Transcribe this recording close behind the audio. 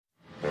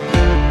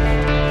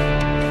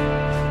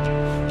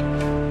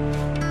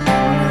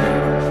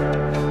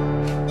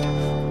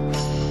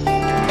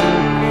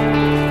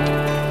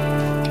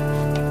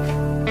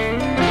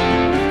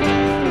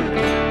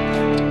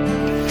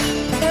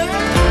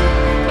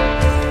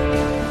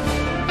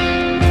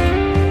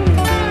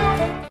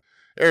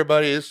Hey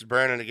everybody, this is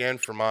Brandon again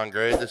from On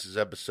Grade. This is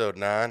episode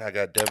 9. I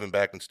got Devin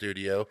back in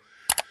studio.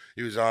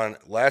 He was on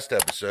last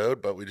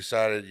episode, but we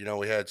decided,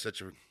 we had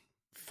such a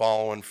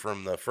following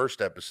from the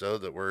first episode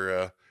that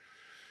we're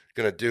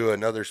going to do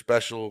another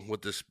special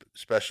with this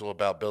special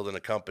about building a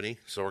company.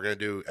 So we're going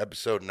to do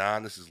episode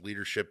 9. This is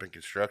leadership and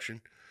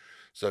construction.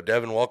 So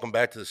Devin, welcome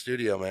back to the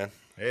studio, man.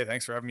 Hey,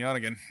 thanks for having me on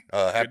again.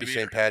 Happy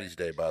St. Patty's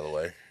Day, by the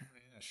way.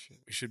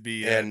 We should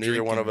be. And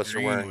neither one of us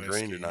are wearing whiskey.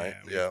 green tonight.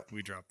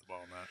 We dropped the ball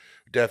on that.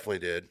 Definitely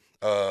did.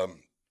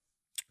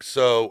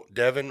 So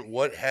Devin,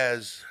 what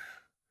has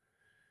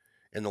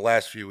in the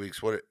last few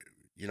weeks, the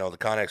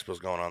Con Expo's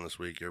going on this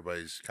week.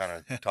 Everybody's kind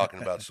of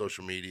talking about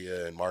social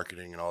media and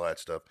marketing and all that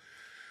stuff.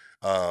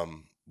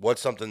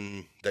 What's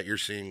something that you're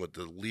seeing with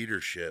the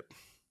leadership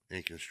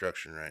in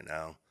construction right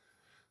now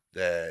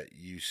that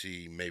you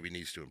see maybe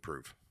needs to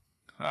improve?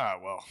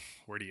 Well,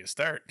 where do you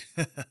start?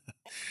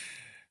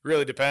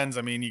 Really depends.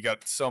 I mean, you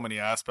got so many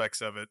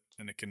aspects of it,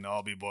 and it can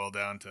all be boiled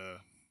down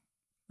to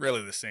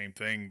really the same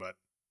thing. But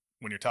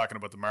when you're talking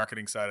about the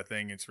marketing side of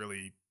thing, it's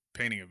really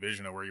painting a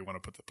vision of where you want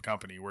to put the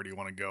company. Where do you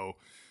want to go?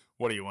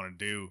 What do you want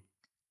to do?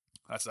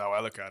 That's how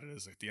I look at it.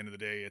 Is at the end of the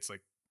day, it's like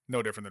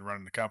no different than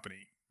running the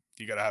company.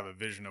 You got to have a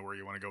vision of where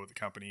you want to go with the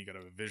company. You got to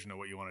have a vision of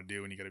what you want to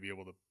do, and you got to be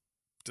able to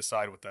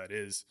decide what that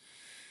is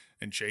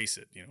and chase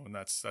it. And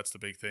that's the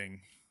big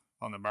thing.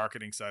 On the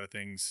marketing side of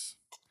things,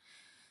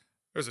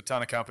 there's a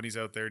ton of companies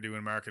out there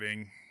doing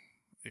marketing.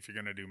 If you're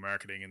going to do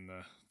marketing in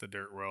the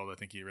dirt world, I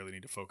think you really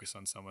need to focus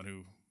on someone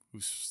who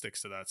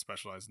sticks to that,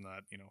 specialize in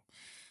that.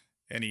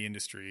 Any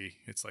industry,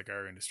 it's like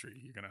our industry.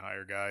 You're going to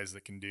hire guys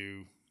that can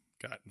do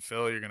cut and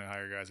fill. You're going to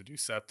hire guys that do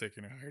septic.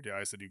 You're going to hire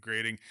guys that do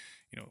grading.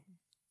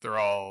 They're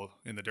all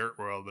in the dirt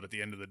world, but at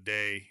the end of the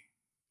day,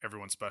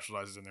 everyone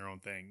specializes in their own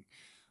thing.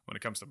 When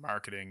it comes to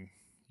marketing,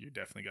 you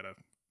definitely got to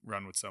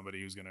run with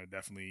somebody who's going to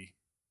definitely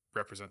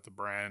represent the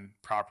brand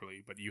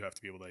properly, but you have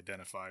to be able to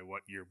identify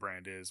what your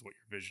brand is, what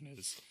your vision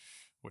is,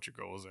 what your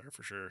goals are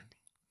for sure.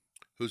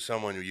 Who's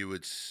someone you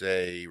would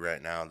say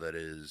right now that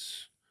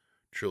is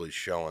truly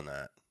showing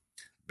that,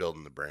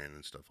 building the brand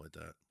and stuff like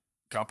that?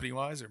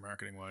 Company-wise or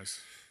marketing-wise?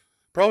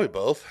 Probably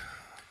both.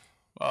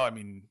 Well, I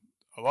mean,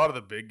 a lot of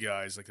the big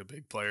guys, like the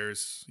big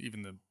players,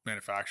 even the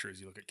manufacturers,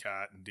 you look at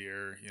Cat and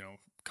Deere,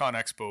 Con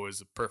Expo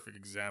is a perfect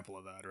example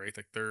of that, right?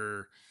 Like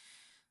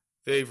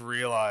they've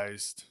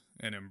realized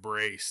and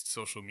embraced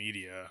social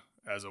media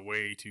as a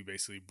way to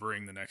basically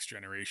bring the next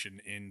generation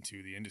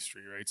into the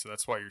industry, right? So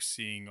that's why you're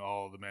seeing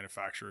all the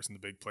manufacturers and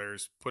the big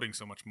players putting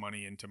so much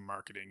money into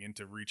marketing,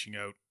 into reaching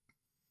out,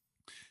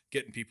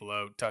 getting people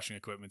out, touching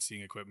equipment,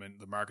 seeing equipment,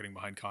 the marketing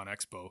behind Con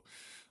Expo.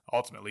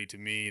 Ultimately, to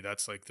me,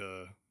 that's like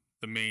the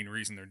main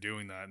reason they're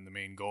doing that, and the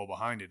main goal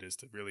behind it is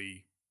to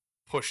really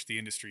push the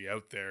industry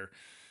out there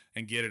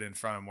and get it in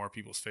front of more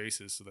people's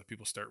faces so that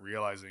people start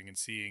realizing and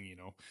seeing,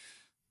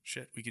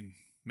 shit, we can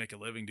make a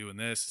living doing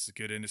this. It's a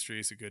good industry.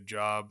 It's a good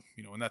job,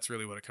 and that's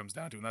really what it comes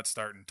down to. And that's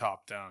starting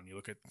top down. You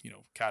look at,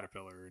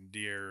 Caterpillar and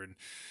Deere and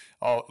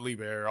all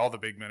Liebherr, all the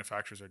big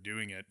manufacturers are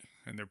doing it,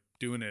 and they're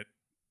doing it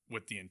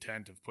with the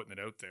intent of putting it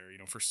out there.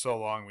 For so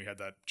long we had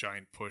that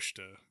giant push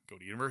to go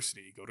to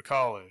university, go to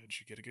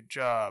college, get a good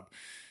job,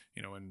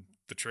 and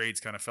the trades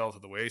kind of fell to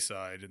the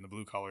wayside, and the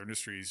blue collar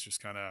industries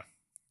just kind of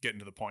getting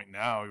to the point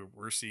now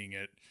we're seeing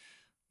it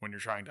when you're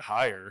trying to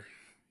hire.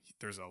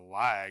 There's a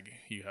lag.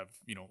 You have,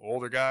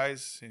 older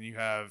guys and you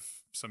have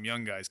some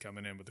young guys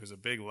coming in, but there's a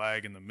big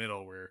lag in the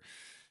middle where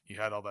you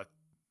had all that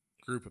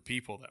group of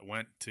people that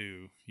went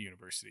to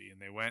university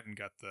and they went and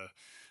got the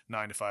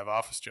 9-to-5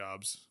 office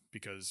jobs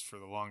because for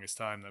the longest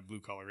time that blue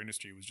collar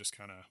industry was just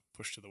kind of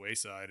pushed to the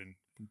wayside and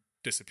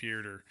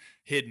disappeared or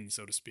hidden,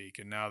 so to speak.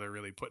 And now they're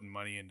really putting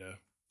money into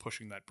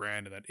pushing that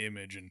brand and that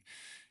image and,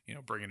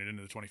 bringing it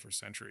into the 21st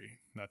century.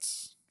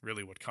 That's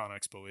really what Con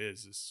Expo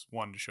is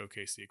one, to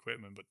showcase the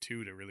equipment, but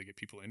two, to really get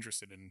people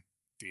interested in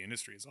the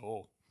industry as a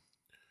whole.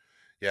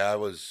 Yeah,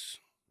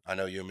 I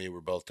know you and me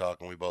were both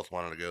talking. We both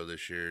wanted to go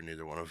this year.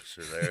 Neither one of us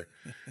are there.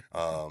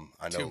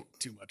 I know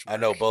too much work. I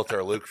know both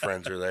our Luke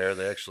friends are there.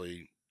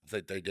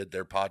 They did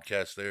their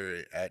podcast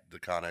there at the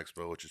Con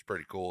Expo, which is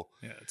pretty cool.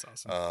 Yeah, it's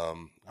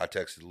awesome. I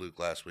texted Luke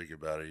last week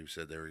about it. He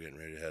said they were getting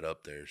ready to head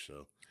up there.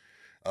 So,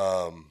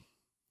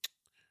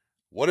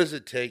 what does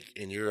it take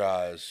in your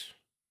eyes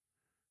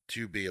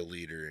to be a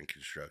leader in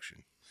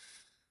construction?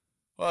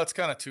 Well, it's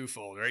kind of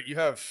twofold, right? You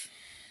have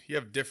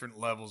different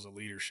levels of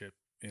leadership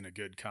in a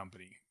good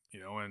company,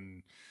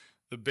 and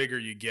the bigger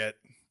you get,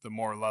 the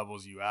more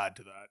levels you add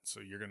to that. So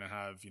you're going to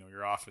have,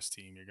 your office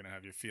team, you're going to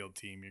have your field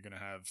team, you're going to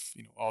have,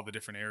 all the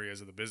different areas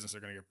of the business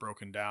are going to get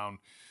broken down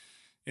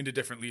into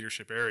different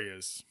leadership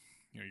areas.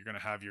 You're going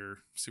to have your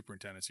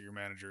superintendents or your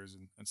managers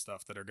and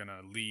stuff that are going to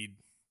lead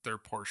their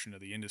portion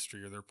of the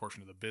industry or their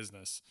portion of the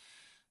business,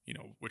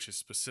 which is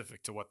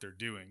specific to what they're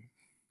doing.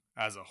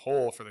 As a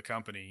whole for the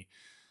company,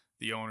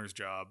 the owner's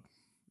job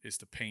is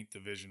to paint the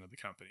vision of the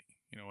company,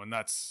 and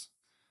that's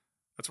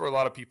where a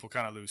lot of people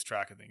kind of lose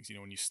track of things.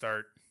 When you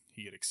start,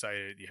 you get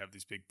excited, you have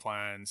these big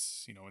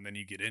plans, and then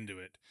you get into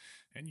it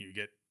and you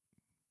get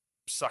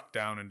sucked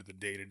down into the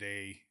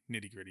day-to-day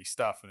nitty-gritty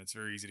stuff, and it's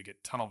very easy to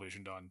get tunnel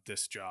visioned on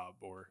this job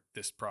or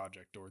this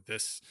project or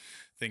this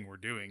thing we're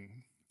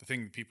doing. The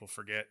thing that people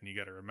forget, and you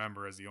got to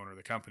remember as the owner of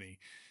the company,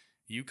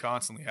 you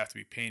constantly have to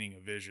be painting a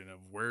vision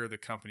of where the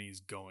company is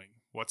going.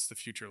 What's the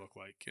future look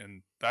like?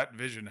 And that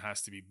vision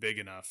has to be big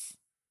enough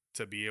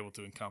to be able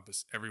to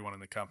encompass everyone in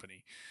the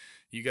company.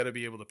 You got to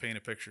be able to paint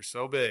a picture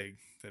so big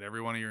that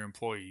every one of your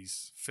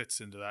employees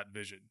fits into that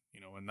vision,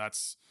 and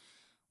that's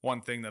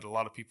one thing that a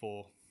lot of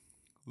people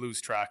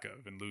lose track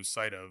of and lose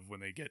sight of when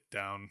they get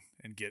down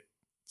and get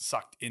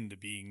sucked into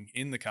being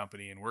in the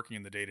company and working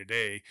in the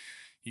day-to-day.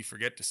 You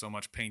forget to so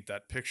much paint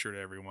that picture to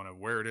everyone of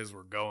where it is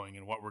we're going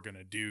and what we're going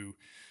to do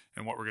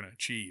and what we're going to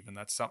achieve. And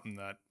that's something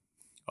that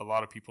a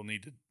lot of people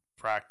need to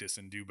practice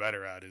and do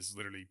better at, is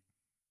literally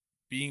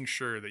being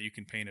sure that you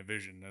can paint a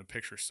vision and a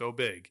picture so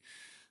big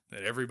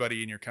that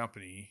everybody in your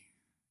company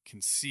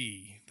can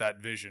see that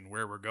vision,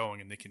 where we're going,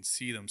 and they can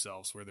see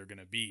themselves where they're going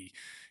to be,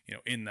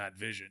 in that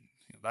vision.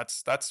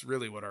 That's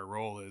really what our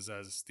role is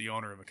as the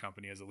owner of a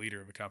company, as a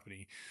leader of a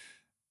company.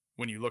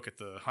 When you look at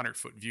the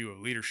 100-foot view of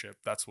leadership,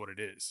 that's what it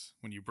is.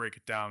 When you break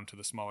it down to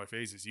the smaller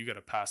phases, you got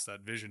to pass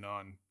that vision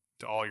on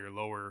to all your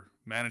lower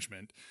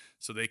management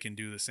so they can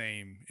do the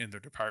same in their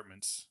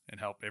departments and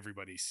help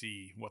everybody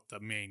see what the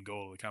main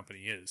goal of the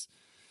company is.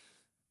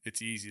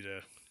 It's easy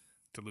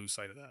to lose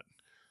sight of that.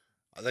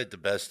 I think the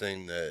best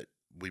thing that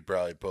we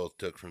probably both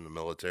took from the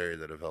military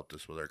that have helped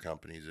us with our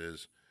companies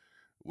is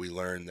we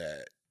learned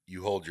that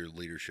you hold your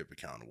leadership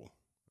accountable.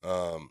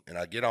 And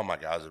I get on my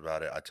guys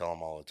about it. I tell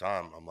them all the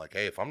time, I'm like,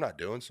 hey, if I'm not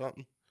doing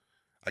something,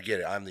 I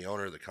get it. I'm the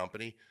owner of the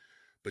company,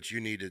 but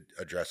you need to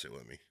address it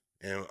with me.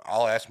 And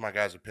I'll ask my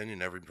guys'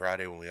 opinion every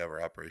Friday when we have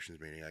our operations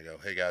meeting. I go,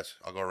 hey guys,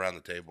 I'll go around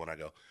the table and I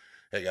go,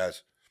 hey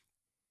guys,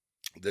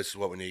 this is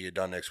what we need to get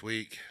done next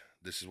week.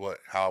 This is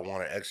how I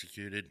want it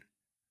executed.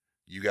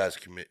 You guys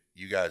commit.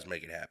 You guys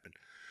make it happen.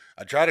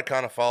 I try to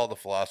kind of follow the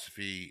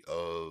philosophy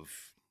of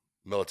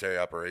military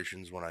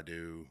operations when I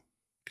do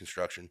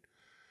construction.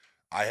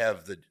 I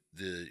have the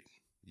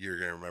you're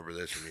going to remember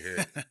this when you hear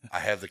it. I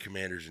have the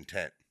commander's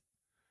intent.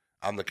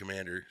 I'm the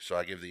commander, so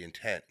I give the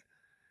intent.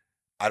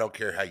 I don't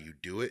care how you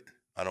do it.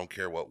 I don't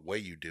care what way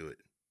you do it,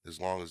 as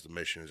long as the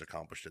mission is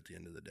accomplished at the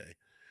end of the day.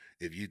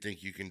 If you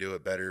think you can do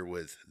it better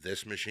with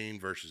this machine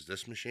versus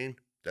this machine,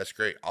 that's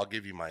great. I'll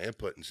give you my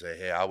input and say,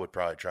 hey, I would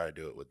probably try to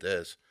do it with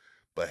this.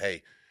 But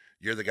hey,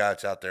 you're the guy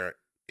that's out there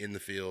in the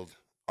field,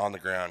 on the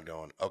ground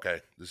going,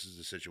 okay, this is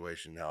the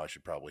situation. Now I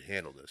should probably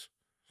handle this.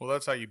 Well,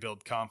 that's how you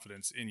build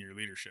confidence in your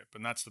leadership.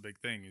 And that's the big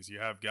thing, is you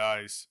have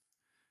guys,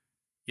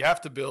 you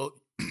have to build,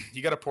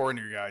 you got to pour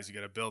into your guys. You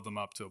got to build them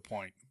up to a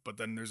point. But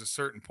then there's a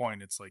certain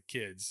point, it's like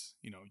kids,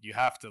 you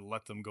have to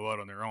let them go out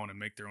on their own and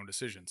make their own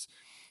decisions.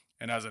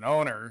 And as an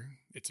owner,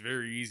 it's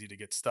very easy to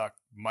get stuck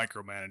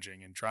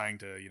micromanaging and trying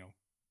to,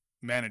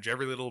 manage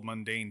every little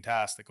mundane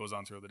task that goes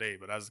on throughout the day.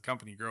 But as the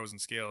company grows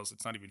and scales,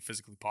 it's not even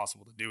physically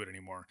possible to do it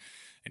anymore.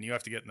 And you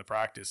have to get in the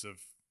practice of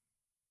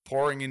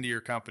pouring into your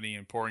company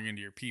and pouring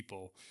into your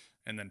people,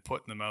 and then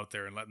putting them out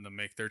there and letting them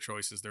make their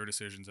choices, their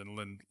decisions, and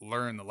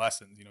learn the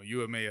lessons.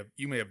 You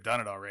may have done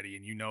it already,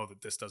 and you know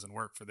that this doesn't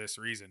work for this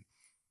reason.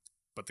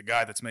 But the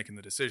guy that's making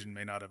the decision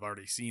may not have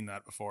already seen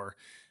that before,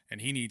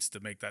 and he needs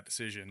to make that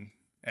decision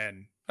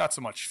and not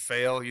so much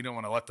fail. You don't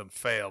want to let them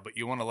fail, but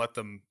you want to let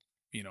them,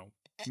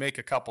 make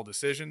a couple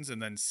decisions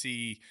and then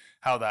see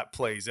how that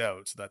plays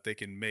out so that they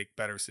can make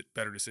better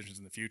decisions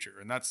in the future.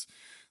 And that's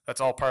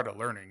all part of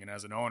learning. And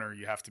as an owner,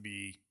 you have to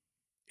be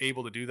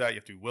able to do that. You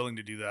have to be willing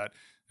to do that.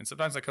 And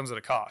sometimes that comes at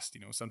a cost.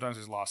 Sometimes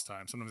there's lost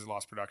time, sometimes there's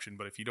lost production.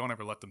 But if you don't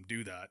ever let them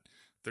do that,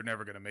 they're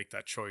never going to make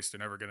that choice. They're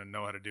never going to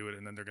know how to do it.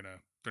 And then they're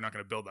not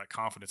going to build that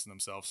confidence in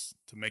themselves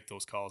to make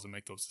those calls and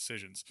make those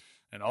decisions.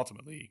 And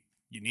ultimately,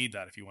 you need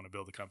that if you want to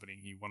build a company.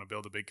 You want to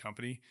build a big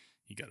company,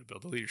 you got to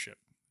build the leadership.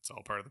 It's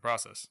all part of the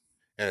process.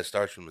 And it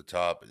starts from the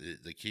top.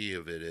 The key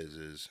of it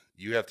is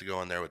you have to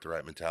go in there with the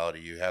right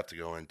mentality. You have to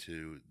go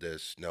into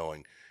this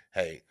knowing,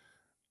 hey,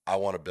 I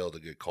want to build a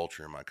good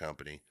culture in my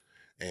company.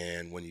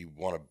 And when you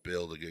want to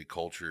build a good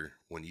culture,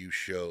 when you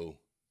show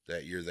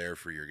that you're there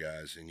for your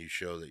guys and you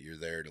show that you're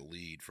there to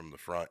lead from the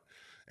front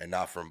and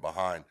not from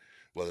behind,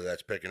 whether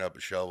that's picking up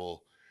a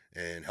shovel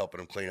and helping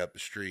them clean up the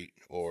street,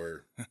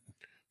 or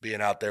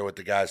being out there with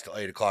the guys till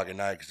 8 o'clock at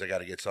night because they got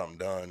to get something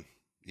done,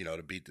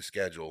 to beat the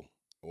schedule,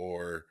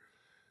 or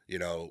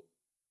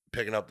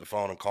picking up the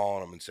phone and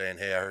calling them and saying,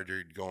 hey, I heard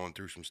you're going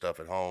through some stuff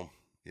at home.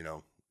 If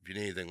you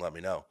need anything, let me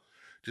know.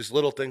 Just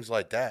little things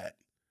like that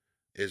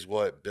is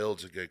what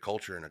builds a good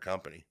culture in a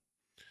company.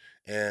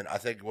 And I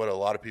think what a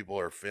lot of people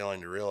are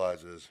failing to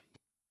realize is,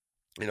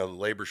 the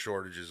labor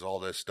shortages, all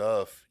this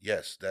stuff.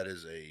 Yes, that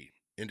is a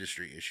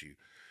industry issue,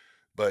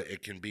 but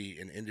it can be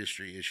an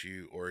industry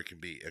issue or it can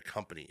be a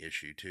company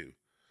issue too.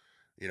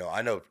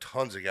 I know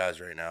tons of guys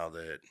right now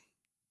that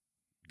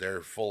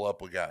they're full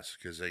up with guys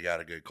because they got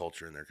a good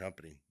culture in their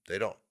company.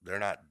 They're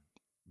not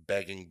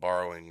begging,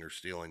 borrowing, or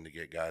stealing to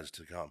get guys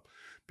to come,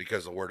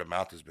 because the word of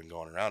mouth has been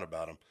going around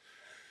about them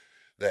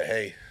that,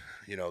 hey,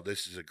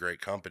 this is a great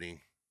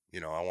company.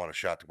 I want a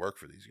shot to work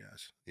for these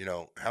guys.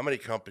 How many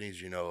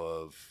companies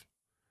of,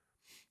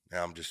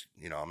 now I'm just,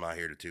 I'm not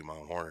here to toot my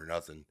own horn or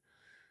nothing,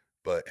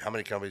 but how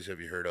many companies have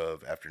you heard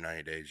of after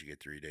 90 days, you get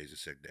 3 days of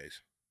sick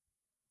days?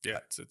 Yeah,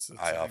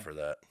 I offer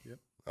that. Yep.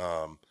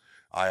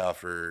 I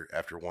offer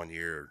after 1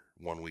 year,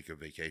 1 week of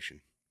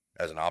vacation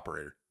as an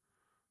operator,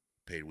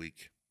 paid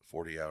week,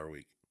 40-hour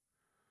week.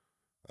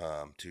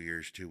 2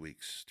 years, 2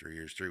 weeks, 3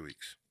 years, 3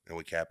 weeks, and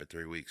we cap at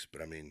 3 weeks.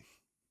 But I mean,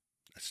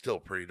 it's still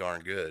pretty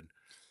darn good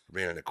for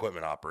being an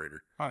equipment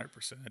operator.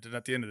 100%. And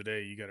at the end of the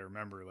day, you got to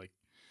remember, like,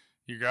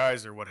 your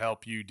guys are what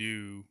help you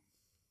do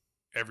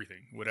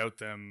everything. Without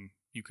them,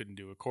 you couldn't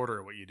do a quarter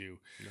of what you do.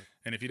 No.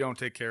 And if you don't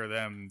take care of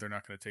them, they're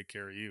not going to take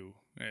care of you.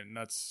 And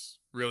that's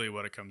really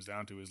what it comes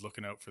down to, is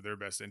looking out for their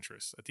best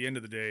interests. At the end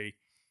of the day,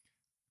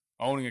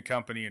 owning a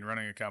company and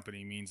running a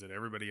company means that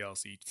everybody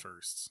else eats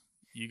first.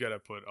 You got to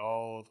put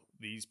all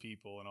these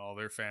people and all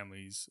their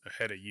families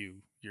ahead of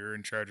you. You're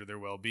in charge of their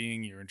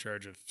well-being. You're in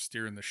charge of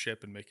steering the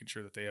ship and making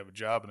sure that they have a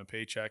job and a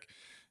paycheck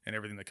and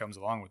everything that comes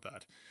along with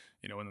that.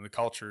 And then the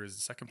culture is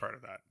the second part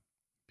of that.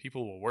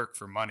 People will work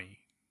for money,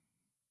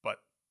 but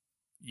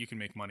you can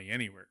make money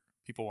anywhere.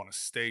 People want to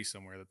stay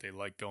somewhere that they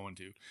like going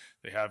to.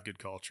 They have good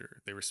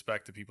culture. They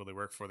respect the people they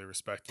work for. They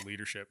respect the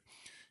leadership.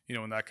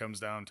 And that comes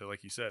down to,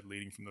 like you said,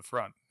 leading from the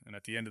front. And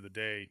at the end of the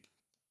day,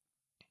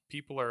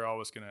 people are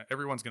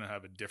everyone's going to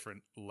have a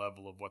different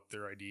level of what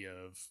their idea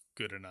of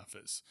good enough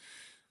is.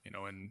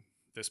 And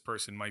this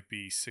person might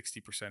be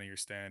 60% of your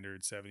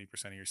standard,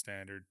 70% of your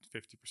standard,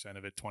 50%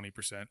 of it,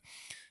 20%.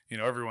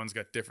 Everyone's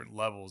got different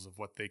levels of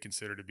what they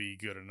consider to be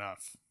good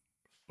enough.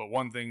 But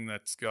one thing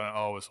that's going to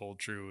always hold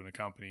true in a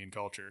company and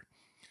culture,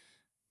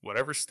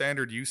 whatever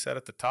standard you set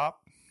at the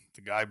top,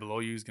 the guy below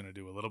you is going to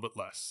do a little bit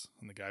less,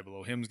 and the guy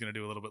below him is going to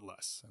do a little bit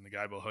less, and the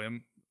guy below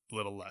him a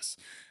little less.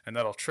 And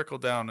that'll trickle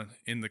down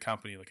in the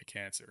company like a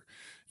cancer.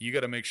 You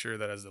got to make sure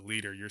that as the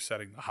leader, you're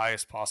setting the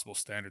highest possible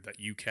standard that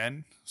you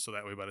can, so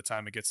that way by the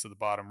time it gets to the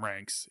bottom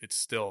ranks, it's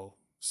still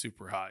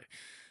super high.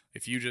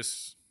 If you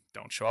just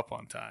don't show up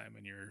on time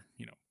and you're,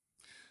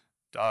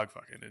 dog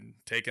fucking and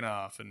taking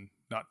off and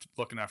not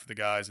looking after the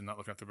guys and not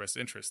looking after their best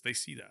interests, they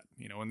see that,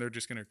 and they're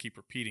just going to keep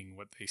repeating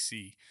what they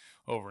see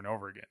over and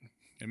over again.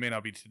 It may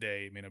not be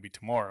today, it may not be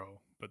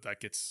tomorrow, but that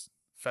gets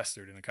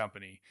festered in a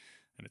company,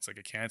 and it's like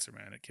a cancer,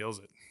 man. It kills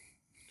it.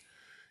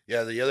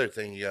 Yeah, the other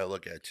thing you got to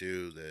look at,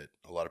 too, that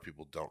a lot of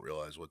people don't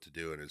realize what to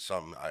do, and it's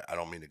something, I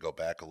don't mean to go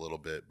back a little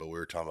bit, but we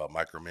were talking about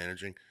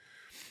micromanaging.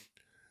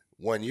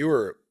 When you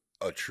are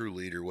a true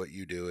leader, what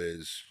you do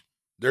is,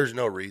 there's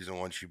no reason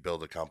once you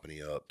build a company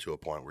up to a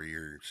point where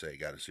you're, say,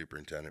 got a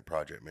superintendent,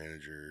 project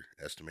manager,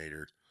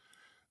 estimator,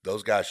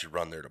 those guys should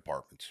run their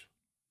departments.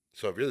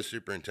 So if you're the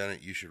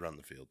superintendent, you should run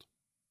the field.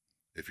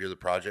 If you're the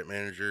project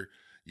manager,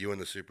 you and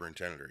the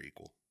superintendent are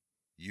equal.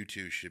 You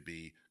two should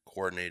be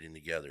coordinating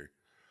together.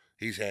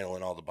 He's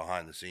handling all the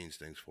behind the scenes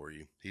things for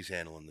you. He's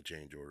handling the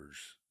change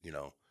orders,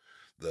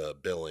 the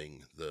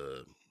billing,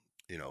 the,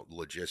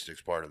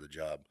 logistics part of the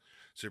job.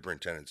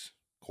 Superintendent's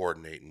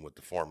coordinating with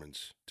the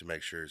foremans to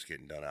make sure it's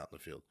getting done out in the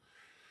field.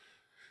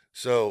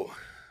 So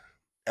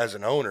as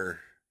an owner,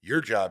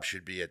 your job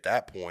should be at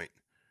that point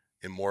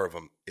in more of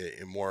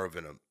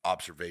an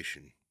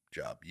observation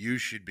job. You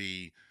should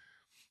be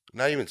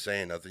not even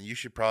saying nothing. You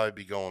should probably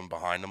be going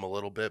behind them a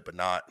little bit, but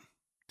not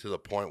to the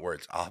point where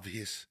it's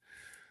obvious.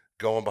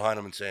 Going behind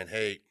them and saying,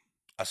 hey,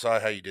 I saw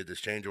how you did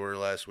this change order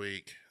last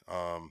week.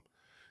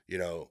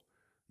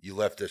 You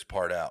left this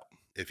part out.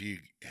 If you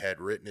had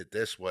written it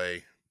this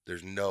way,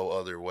 there's no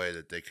other way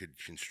that they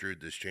could construe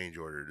this change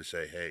order to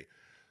say, hey,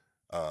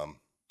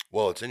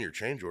 well, it's in your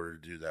change order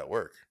to do that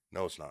work.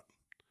 No, it's not.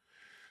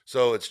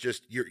 So it's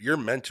just you're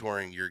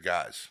mentoring your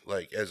guys.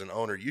 Like, as an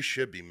owner, you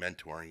should be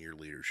mentoring your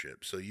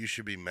leadership. So you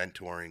should be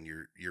mentoring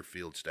your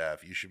field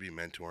staff. You should be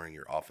mentoring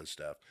your office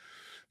staff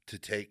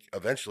to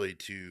eventually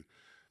to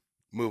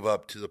move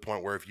up to the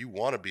point where if you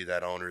want to be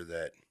that owner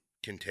that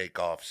can take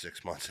off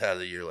 6 months out of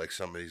the year like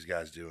some of these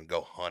guys do and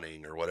go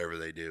hunting or whatever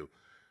they do,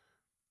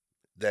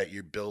 that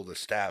you build a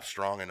staff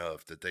strong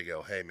enough that they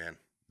go, hey, man,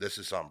 this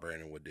is something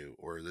Brandon would do,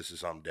 or this is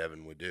something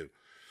Devin would do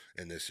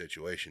in this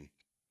situation.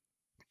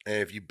 And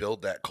if you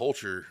build that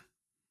culture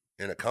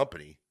in a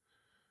company,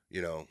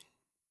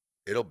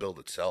 it'll build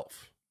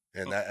itself.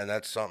 And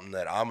that's something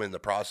that I'm in the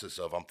process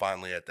of. I'm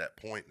finally at that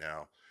point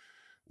now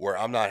where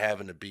I'm not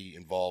having to be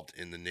involved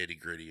in the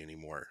nitty-gritty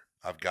anymore.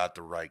 I've got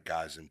the right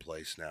guys in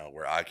place now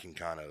where I can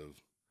kind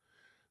of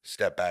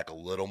step back a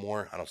little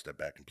more. I don't step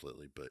back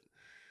completely, but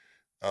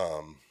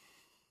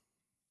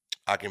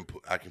I can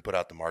put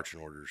out the marching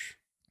orders,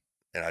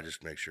 and I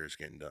just make sure it's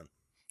getting done.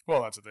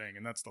 Well, that's the thing,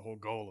 and that's the whole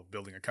goal of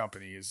building a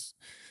company is,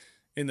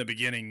 in the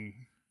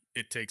beginning,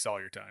 it takes all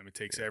your time. It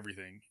takes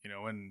everything,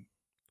 and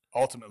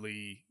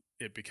ultimately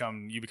you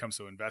become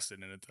so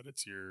invested in it that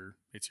it's your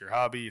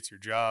hobby, it's your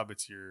job,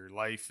 it's your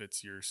life,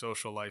 it's your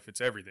social life,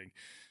 it's everything,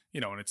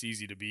 and it's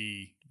easy to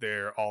be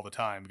there all the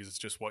time because it's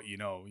just what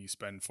you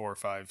spend 4,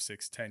 5,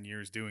 6, 10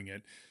 years doing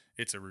it.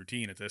 It's a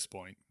routine at this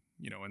point,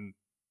 and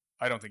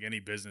I don't think any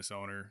business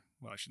owner,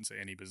 well, I shouldn't say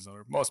any business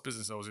owner, most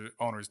business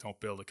owners don't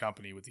build a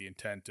company with the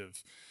intent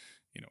of,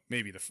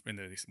 maybe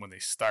when they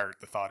start,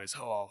 the thought is,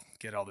 oh, I'll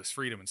get all this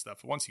freedom and stuff.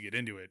 But once you get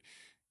into it,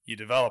 you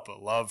develop a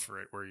love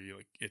for it where you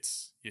like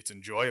it's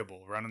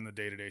enjoyable running the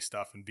day-to-day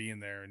stuff and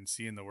being there and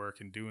seeing the work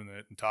and doing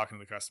it and talking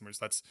to the customers.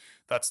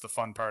 That's the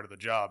fun part of the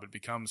job. It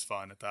becomes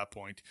fun at that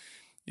point,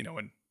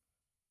 and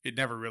it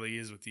never really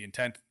is with the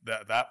intent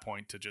at that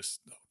point to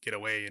just get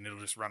away and it'll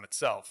just run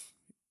itself.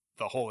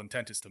 The whole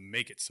intent is to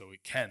make it so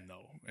it can,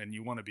 though, and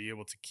you want to be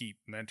able to keep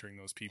mentoring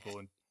those people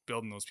and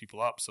building those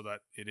people up so that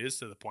it is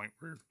to the point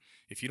where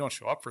if you don't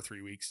show up for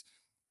 3 weeks,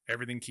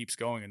 everything keeps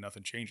going and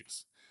nothing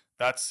changes.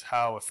 That's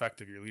how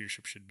effective your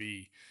leadership should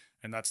be,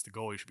 and that's the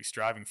goal you should be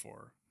striving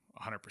for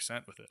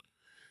 100% with it.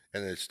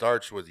 And it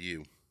starts with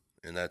you,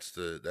 and that's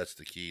the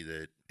key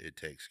that it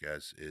takes,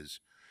 guys, is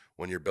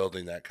when you're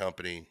building that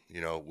company.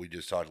 We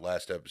just talked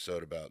last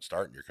episode about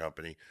starting your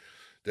company.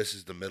 This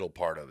is the middle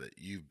part of it.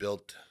 You've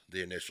built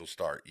the initial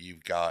start.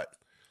 You've got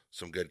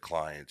some good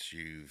clients.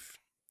 You've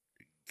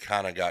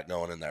kind of got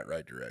going in that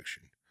right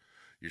direction.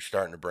 You're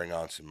starting to bring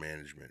on some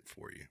management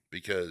for you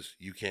because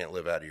you can't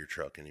live out of your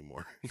truck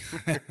anymore.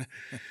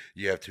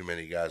 You have too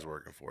many guys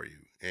working for you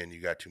and you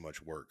got too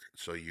much work.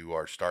 So you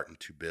are starting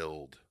to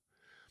build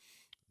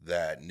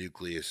that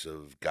nucleus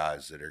of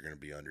guys that are going to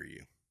be under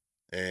you.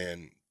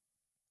 And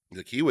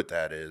the key with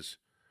that is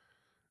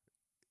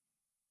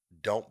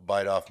don't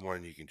bite off more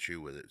than you can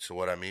chew with it. So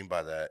what I mean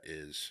by that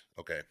is,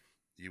 okay,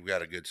 you've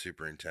got a good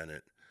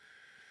superintendent.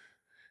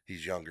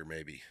 He's younger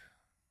maybe.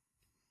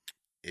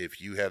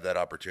 If you have that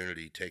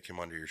opportunity, take him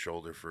under your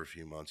shoulder for a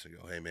few months and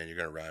go, hey, man, you're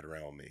going to ride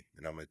around with me,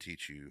 and I'm going to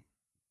teach you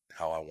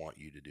how I want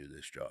you to do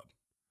this job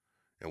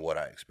and what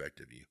I expect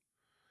of you.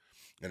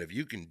 And if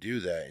you can do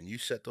that and you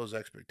set those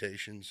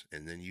expectations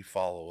and then you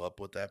follow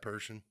up with that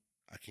person,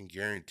 I can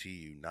guarantee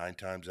you 9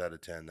 times out of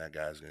 10, that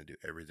guy's going to do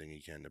everything he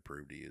can to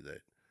prove to you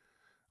that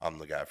I'm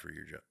the guy for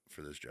your job,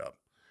 for this job.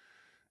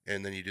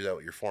 And then you do that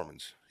with your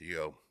foremans. You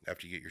go,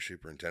 after you get your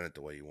superintendent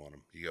the way you want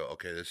him, you go,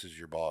 okay, this is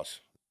your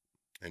boss.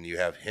 And you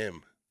have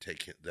him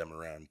take them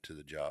around to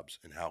the jobs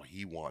and how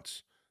he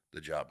wants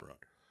the job run.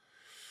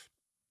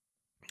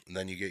 And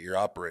then you get your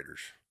operators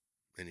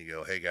and you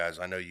go, hey guys,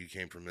 I know you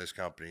came from this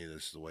company.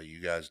 This is the way you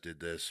guys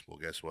did this. Well,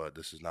 guess what?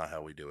 This is not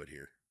how we do it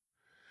here.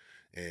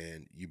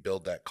 And you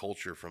build that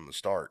culture from the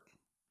start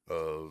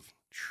of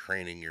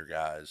training your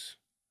guys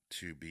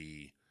to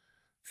be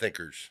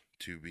thinkers,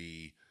 to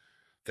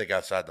think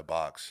outside the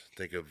box,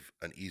 think of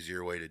an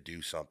easier way to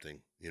do something.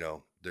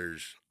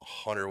 There's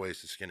 100 ways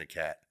to skin a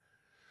cat.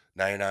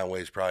 99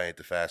 ways probably ain't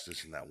the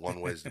fastest, and that one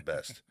way is the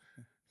best.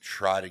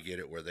 Try to get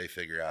it where they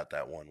figure out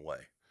that one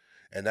way.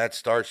 And that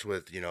starts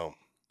with,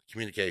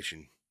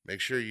 communication.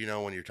 Make sure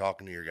when you're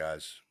talking to your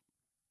guys,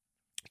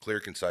 clear,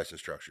 concise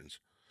instructions.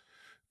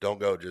 Don't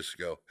just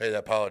go, hey,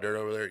 that pile of dirt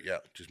over there, yeah,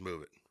 just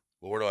move it.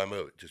 Well, where do I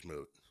move it? Just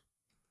move it.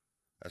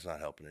 That's not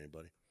helping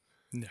anybody.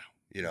 No,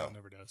 it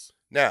never does.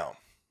 Now,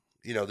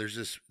 there's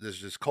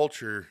this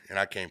culture, and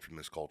I came from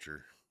this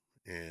culture,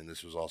 and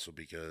this was also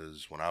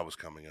because when I was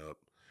coming up,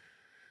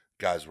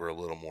 guys were a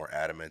little more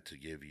adamant to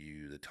give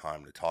you the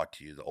time to talk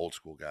to you. The old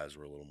school guys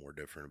were a little more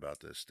different about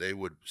this. They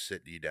would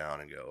sit you down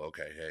and go,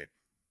 okay, hey,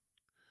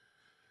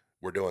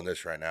 we're doing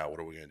this right now. What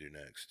are we going to do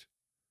next?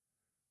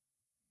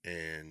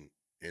 And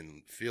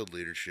in field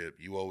leadership,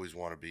 you always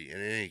want to be,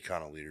 in any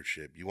kind of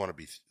leadership, you want to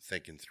be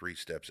thinking 3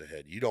 steps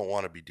ahead. You don't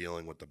want to be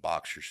dealing with the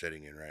box you're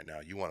sitting in right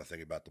now. You want to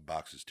think about the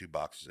boxes 2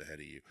 boxes ahead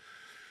of you.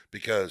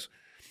 Because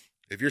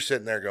if you're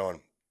sitting there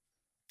going,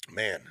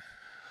 man,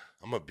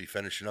 I'm going to be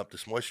finishing up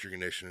this moisture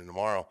conditioning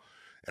tomorrow,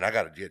 and I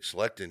got to get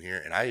select in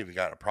here, and I ain't even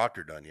got a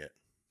proctor done yet.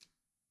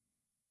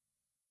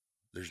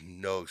 There's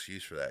no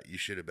excuse for that. You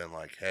should have been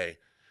like, hey,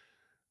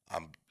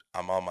 I'm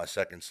on my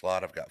 2nd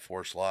slot. I've got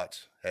 4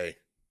 slots. Hey,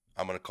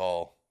 I'm going to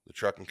call the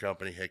trucking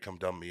company. Hey, come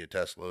dump me a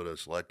test load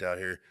of select out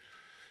here.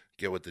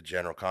 Get with the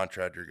general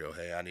contractor. Go,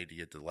 hey, I need to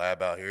get the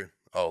lab out here.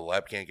 Oh, the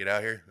lab can't get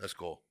out here? That's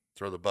cool.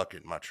 Throw the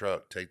bucket in my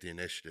truck. Take the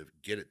initiative.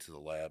 Get it to the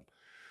lab.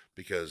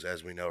 Because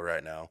as we know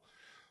right now,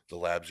 the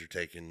labs are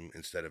taking,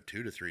 instead of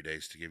 2 to 3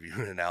 days to give you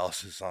an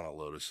analysis on a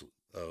load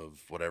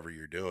of whatever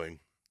you're doing,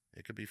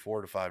 it could be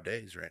 4 to 5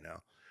 days right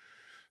now.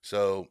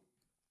 So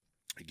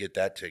get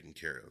that taken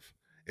care of.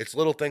 It's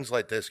little things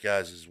like this,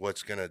 guys, is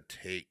what's going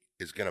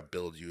to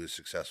build you a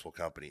successful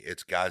company.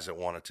 It's guys that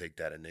want to take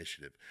that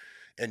initiative,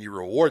 and you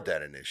reward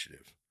that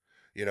initiative.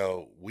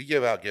 We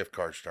give out gift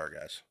cards to our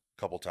guys a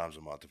couple times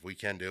a month. If we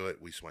can do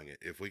it, we swing it.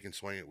 If we can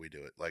swing it, we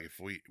do it. Like if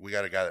we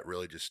got a guy that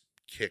really just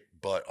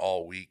kicked butt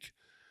all week,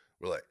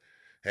 we're like,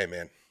 hey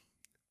man,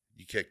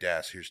 you kicked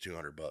ass. Here's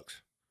 $200.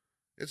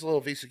 It's a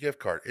little Visa gift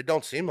card. It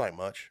don't seem like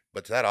much,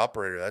 but to that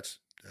operator, that's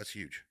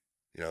huge.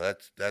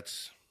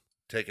 That's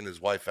taking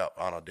his wife out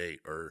on a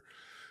date or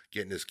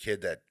getting his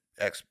kid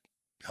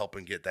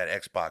helping get that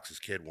Xbox his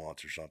kid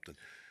wants or something.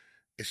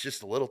 It's just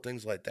the little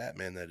things like that,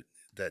 man,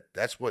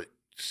 that's what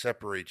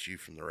separates you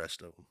from the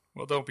rest of them.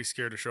 Well, don't be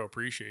scared to show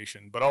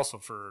appreciation, but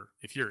also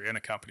if you're in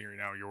a company right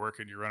now, you're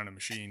working, you're running a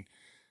machine,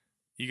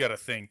 you got to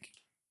think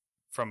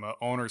from an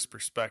owner's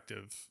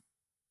perspective,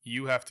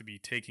 you have to be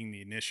taking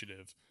the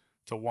initiative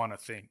to want to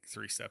think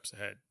 3 steps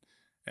ahead.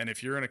 And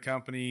if you're in a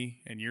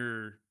company and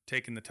you're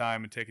taking the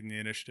time and taking the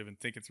initiative and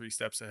thinking 3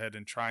 steps ahead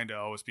and trying to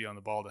always be on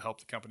the ball to help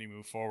the company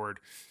move forward,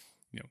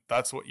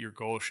 that's what your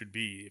goal should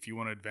be. If you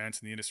want to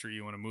advance in the industry,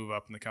 you want to move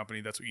up in the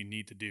company, that's what you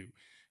need to do.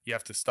 You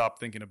have to stop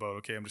thinking about,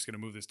 okay, I'm just going to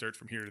move this dirt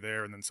from here to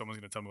there, and then someone's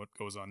going to tell me what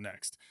goes on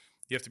next.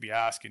 You have to be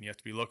asking, you have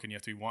to be looking, you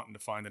have to be wanting to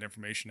find that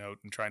information out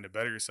and trying to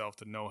better yourself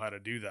to know how to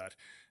do that.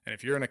 And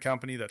if you're in a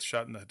company that's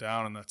shutting that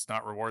down and that's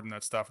not rewarding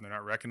that stuff and they're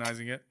not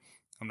recognizing it,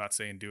 I'm not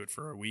saying do it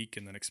for a week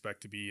and then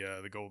expect to be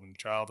the golden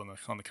child on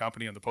the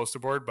company, on the poster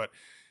board. But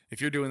if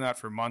you're doing that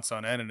for months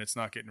on end and it's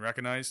not getting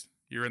recognized,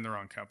 you're in the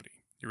wrong company.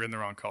 You're in the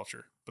wrong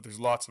culture. But there's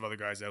lots of other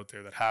guys out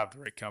there that have the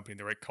right company,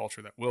 the right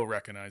culture that will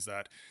recognize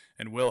that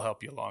and will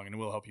help you along and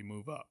will help you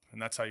move up.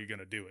 And that's how you're going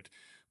to do it.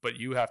 But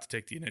you have to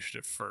take the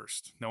initiative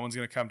first. No one's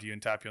going to come to you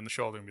and tap you on the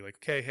shoulder and be like,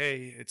 okay,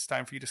 hey, it's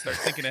time for you to start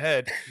thinking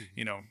ahead.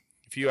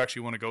 If you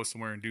actually want to go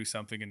somewhere and do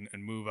something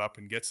and move up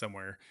and get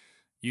somewhere,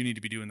 you need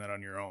to be doing that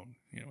on your own.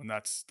 And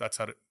that's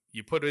how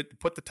you put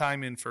the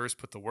time in first,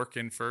 put the work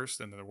in first,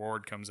 and the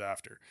reward comes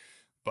after.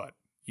 But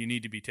you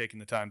need to be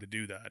taking the time to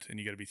do that, and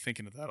you got to be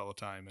thinking of that all the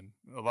time. And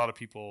a lot of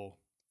people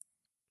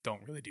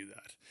don't really do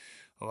that.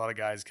 A lot of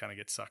guys kind of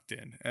get sucked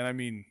in. And I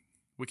mean,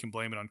 we can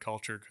blame it on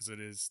culture because it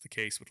is the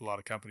case with a lot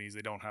of companies.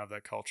 They don't have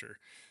that culture.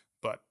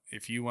 But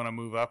if you want to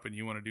move up and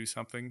you want to do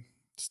something,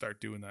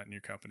 start doing that in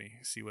your company.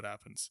 See what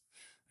happens.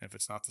 And if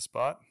it's not the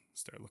spot,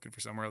 start looking for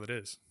somewhere that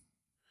is.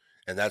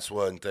 And that's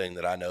one thing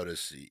that I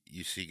notice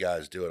you see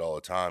guys do it all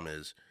the time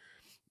is,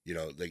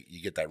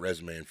 you get that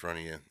resume in front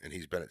of you and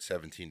he's been at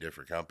 17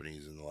 different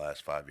companies in the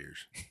last 5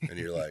 years. And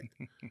you're like,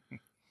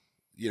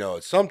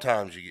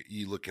 sometimes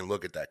you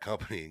look at that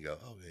company and go,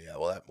 oh yeah,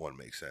 well that one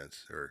makes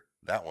sense or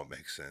that one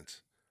makes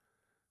sense.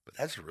 But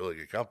that's a really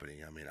good company.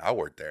 I mean, I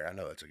worked there. I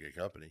know it's a good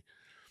company.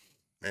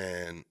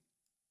 And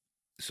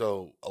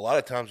so a lot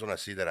of times when I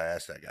see that, I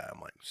ask that guy,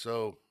 I'm like,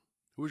 so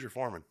who's your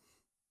foreman?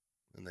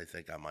 And they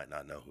think I might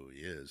not know who he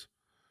is.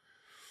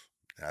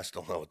 And I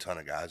still know a ton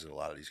of guys at a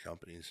lot of these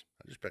companies.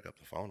 I just pick up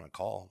the phone, I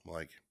call. I'm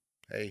like,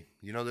 hey,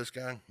 you know this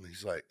guy? And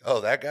he's like,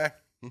 oh, that guy?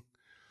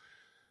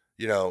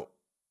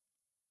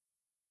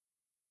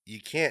 You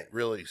can't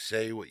really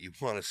say what you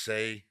want to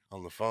say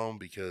on the phone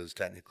because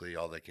technically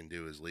all they can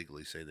do is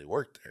legally say they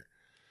worked there.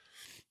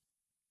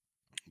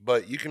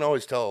 But you can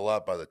always tell a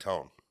lot by the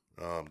tone,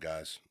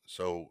 guys.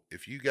 So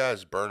if you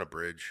guys burn a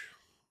bridge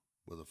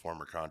with a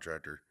former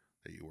contractor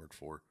that you worked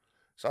for,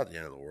 it's not the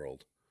end of the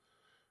world.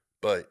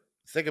 But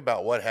think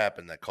about what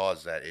happened that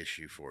caused that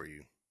issue for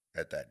you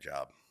at that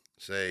job.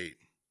 Say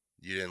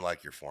you didn't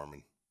like your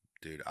foreman.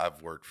 Dude,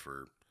 I've worked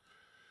for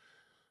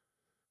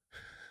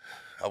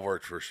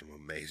some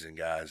amazing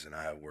guys, and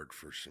I have worked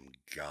for some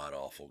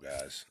god-awful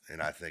guys.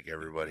 And I think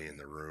everybody in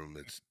the room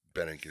that's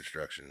been in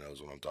construction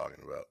knows what I'm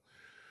talking about.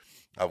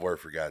 I've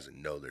worked for guys that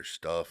know their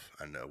stuff.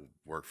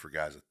 Worked for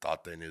guys that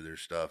thought they knew their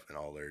stuff, and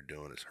all they're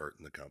doing is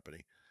hurting the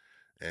company.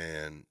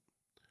 And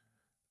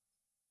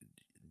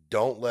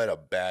don't let a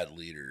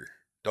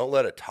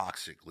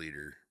toxic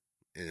leader,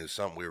 and it's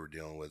something we were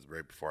dealing with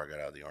right before I got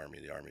out of the Army.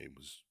 The Army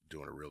was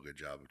doing a real good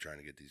job of trying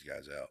to get these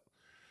guys out,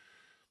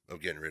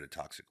 of getting rid of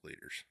toxic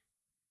leaders.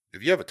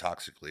 If you have a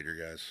toxic leader,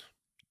 guys,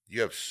 you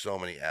have so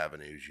many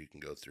avenues you can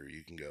go through.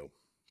 You can go,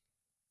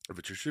 if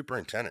it's your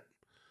superintendent,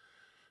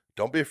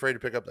 don't be afraid to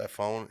pick up that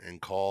phone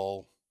and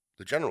call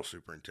the general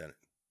superintendent.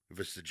 If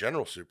it's the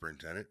general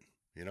superintendent,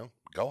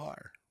 go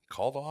higher.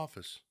 Call the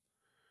office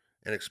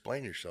and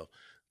explain yourself.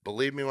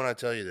 Believe me when I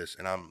tell you this,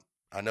 and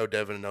I know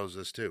Devin knows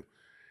this too.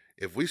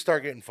 If we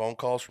start getting phone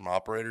calls from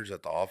operators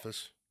at the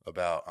office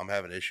about I'm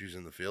having issues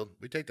in the field,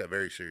 we take that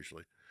very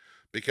seriously.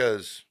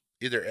 Because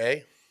either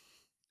A,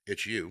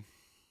 it's you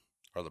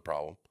are the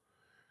problem,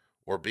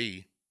 or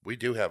B, we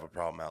do have a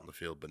problem out in the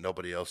field, but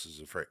nobody else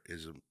is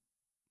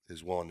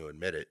willing to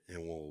admit it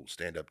and will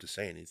stand up to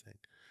say anything.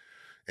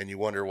 And you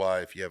wonder why,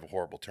 if you have a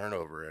horrible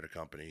turnover at a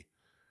company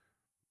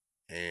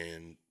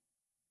and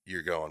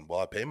you're going,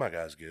 well, I pay my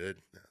guys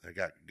good. They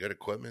got good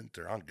equipment.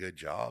 They're on good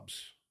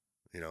jobs.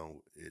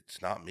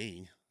 It's not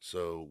me.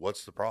 So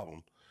what's the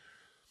problem?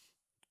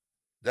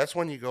 That's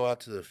when you go out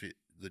to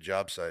the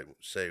job site,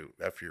 say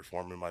after your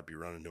foreman might be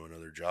running to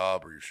another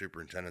job or your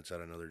superintendent's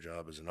at another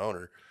job as an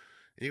owner,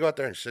 and you go out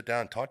there and sit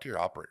down and talk to your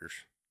operators.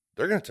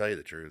 They're going to tell you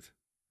the truth.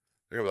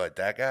 They're going to be like,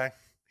 that guy,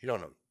 he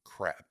don't know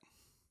crap.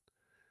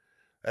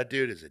 That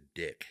dude is a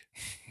dick.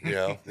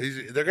 They're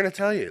going to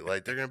tell you,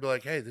 they're going to be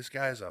like, hey, this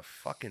guy's a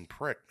fucking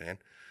prick, man.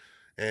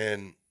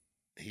 And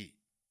he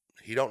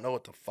don't know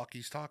what the fuck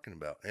he's talking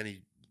about. And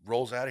he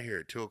rolls out of here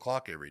at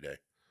 2:00 every day.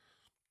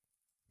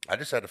 I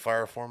just had to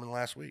fire a foreman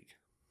last week.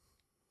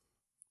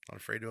 I'm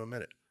not afraid to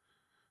admit it.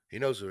 He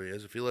knows who he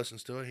is. If he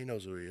listens to it, he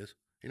knows who he is.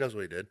 He knows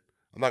what he did.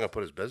 I'm not going to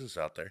put his business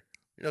out there.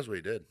 He knows what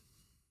he did.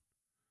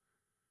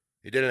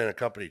 He did it in a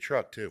company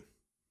truck, too.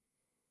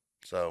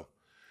 So,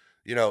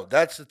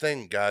 that's the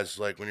thing, guys.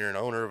 Like, when you're an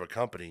owner of a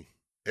company,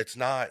 it's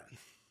not,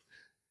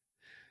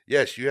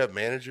 yes, you have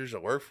managers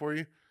that work for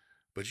you,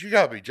 But you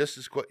got to be just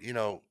as quick,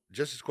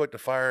 just as quick to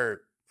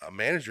fire a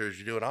manager as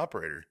you do an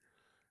operator.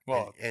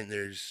 Well, And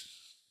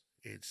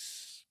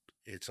it's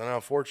an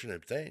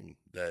unfortunate thing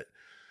that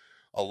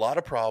a lot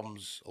of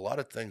problems, a lot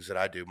of things that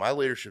I do, my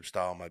leadership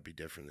style might be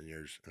different than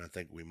yours, and I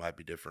think we might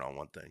be different on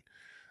one thing.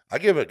 I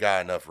give a guy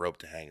enough rope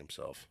to hang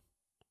himself.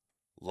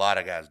 A lot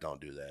of guys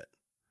don't do that.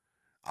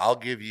 I'll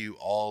give you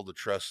all the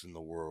trust in the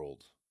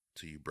world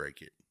till you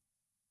break it.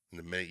 And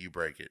the minute you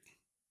break it,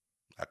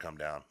 I come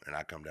down, and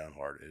I come down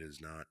hard.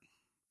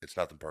 It's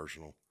nothing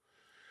personal.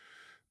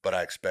 But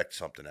I expect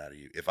something out of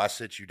you. If I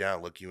sit you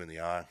down, look you in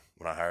the eye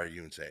when I hire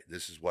you and say,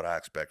 this is what I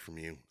expect from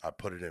you, I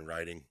put it in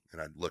writing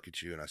and I look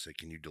at you and I say,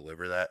 can you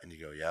deliver that? And you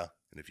go, yeah.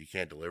 And if you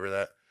can't deliver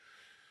that,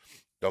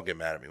 don't get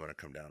mad at me when I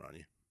come down on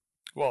you.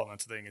 Well,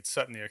 that's the thing. It's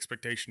setting the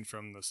expectation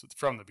from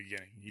the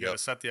beginning. You got to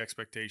set the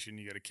expectation.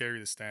 You got to carry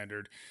the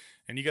standard,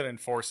 and you got to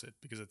enforce it.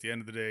 Because at the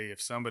end of the day,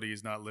 if somebody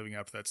is not living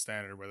up to that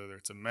standard, whether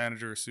it's a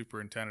manager,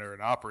 superintendent, or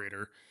an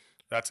operator,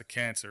 that's a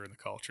cancer in the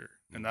culture,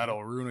 and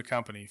that'll ruin a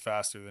company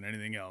faster than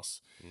anything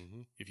else.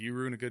 Mm-hmm. If you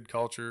ruin a good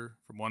culture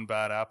from one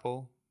bad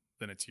apple,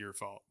 then it's your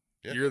fault.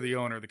 Yeah. You're the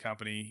owner of the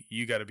company.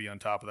 You got to be on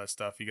top of that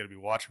stuff. You got to be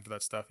watching for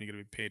that stuff. And you got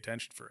to pay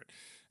attention for it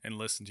and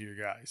listen to your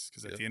guys.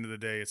 Because at the end of the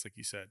day, it's like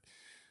you said.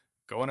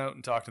 Going out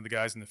and talking to the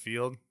guys in the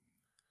field,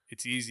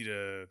 it's easy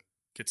to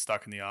get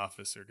stuck in the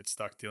office or get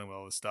stuck dealing with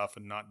all this stuff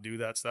and not do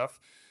that stuff.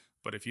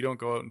 But if you don't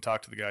go out and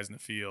talk to the guys in the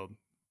field,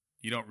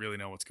 you don't really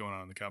know what's going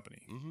on in the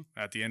company. Mm-hmm.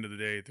 At the end of the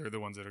day, they're the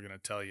ones that are going to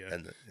tell you.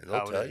 And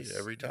they'll tell you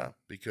every time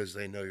because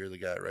they know you're the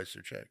guy that writes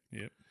their check.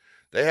 Yep.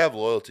 They have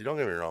loyalty. Don't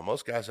get me wrong.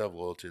 Most guys have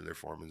loyalty to their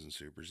foremans and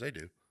supers. They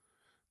do.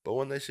 But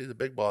when they see the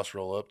big boss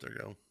roll up, they're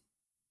going,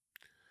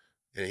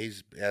 and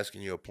he's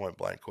asking you a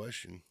point-blank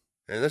question.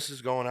 And this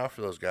is going out for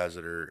those guys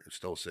that are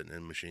still sitting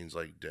in machines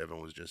like Devin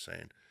was just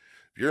saying.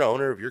 If your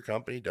owner of your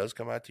company does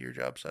come out to your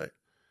job site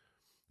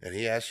and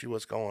he asks you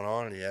what's going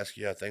on and he asks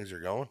you how things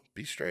are going,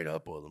 be straight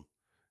up with him.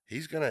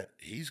 He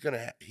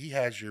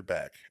has your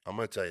back. I'm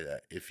going to tell you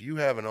that. If you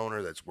have an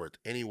owner that's worth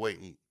any weight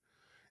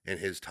in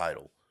his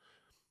title,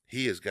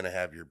 he is going to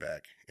have your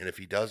back. And if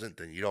he doesn't,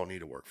 then you don't need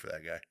to work for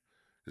that guy.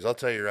 Because I'll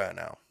tell you right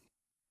now,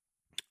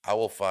 I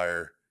will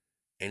fire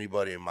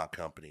anybody in my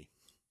company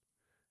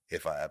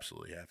if I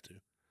absolutely have to,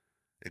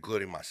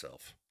 including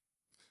myself.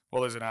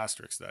 Well, there's an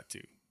asterisk to that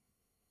too.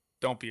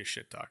 Don't be a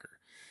shit talker.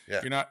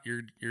 Yeah.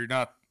 You're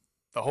not.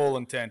 The whole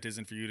intent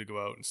isn't for you to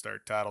go out and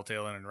start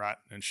tattletaling and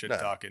ratting and shit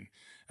talking.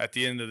 At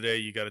the end of the day,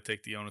 you got to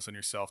take the onus on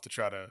yourself to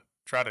try to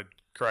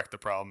correct the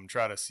problem,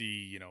 try to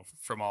see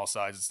from all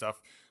sides and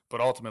stuff.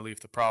 But ultimately, if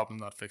the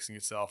problem's not fixing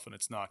itself and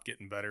it's not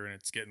getting better and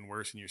it's getting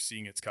worse and you're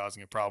seeing it's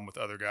causing a problem with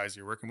other guys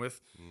you're working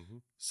with,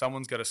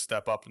 someone's got to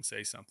step up and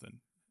say something.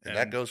 And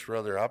that goes for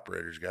other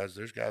operators, guys.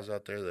 There's guys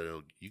out there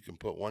that you can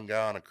put one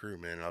guy on a crew,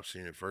 man. And I've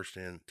seen it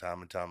firsthand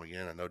time and time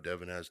again. I know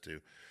Devin has too.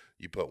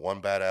 You put one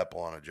bad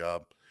apple on a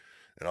job,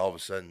 and all of a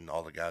sudden,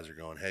 all the guys are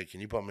going, hey, can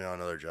you put me on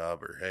another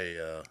job? Or, hey,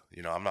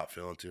 I'm not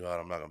feeling too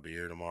hot. I'm not going to be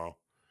here tomorrow.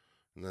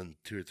 And then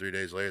 2 or 3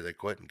 days later, they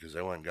quit because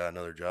they went and got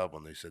another job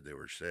when they said they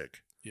were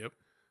sick. Yep.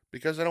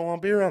 Because they don't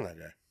want to be around that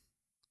guy.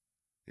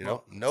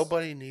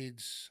 Nobody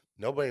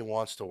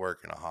wants to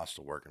work in a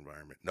hostile work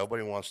environment.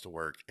 Nobody wants to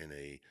work in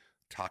a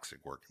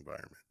toxic work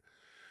environment.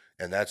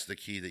 And that's the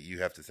key that you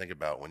have to think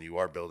about when you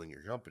are building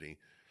your company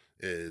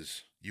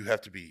is you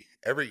have to be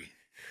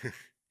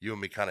you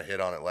and me kind of hit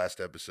on it last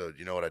episode.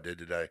 You know what I did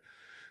today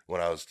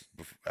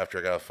after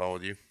I got off the phone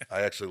with you?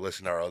 I actually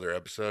listened to our other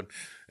episode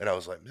and I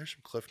was like, there's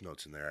some cliff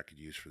notes in there I could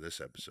use for this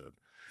episode.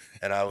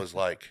 And I was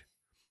like,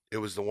 it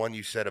was the one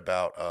you said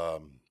about,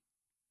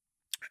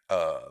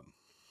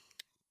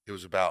 it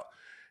was about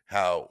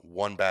how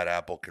one bad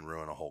apple can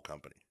ruin a whole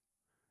company.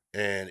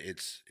 And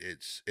it's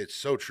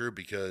so true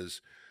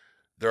because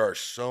there are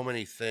so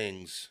many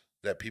things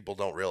that people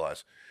don't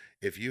realize.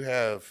 If you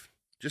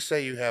just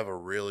say you have a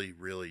really,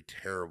 really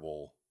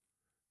terrible,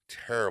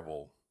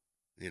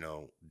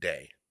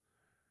 day,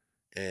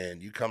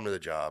 and you come to the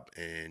job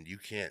and you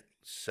can't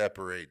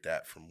separate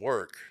that from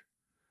work,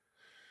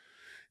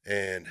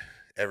 and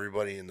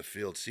everybody in the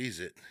field sees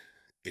it.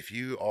 If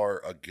you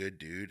are a good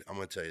dude, I'm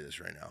going to tell you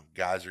this right now.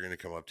 Guys are going to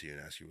come up to you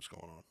and ask you what's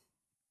going on.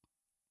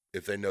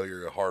 If they know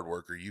you're a hard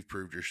worker, you've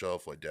proved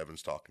yourself like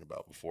Devin's talking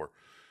about before.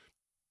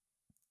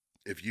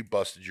 If you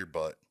busted your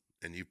butt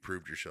and you've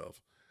proved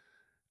yourself,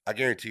 I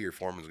guarantee your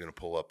foreman's going to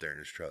pull up there in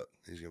his truck.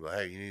 He's going to be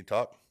like, hey, you need to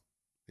talk?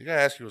 He's going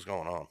to ask you what's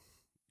going on.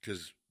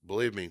 Because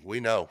believe me,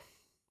 we know.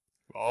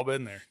 We've all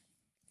been there.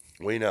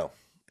 We know.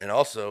 And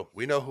also,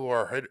 we know who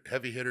our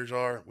heavy hitters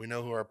are. We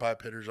know who our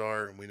pipe hitters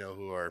are. And we know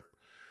who our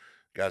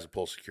guys that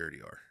pull security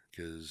are.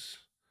 Because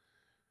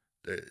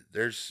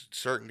there's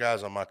certain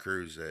guys on my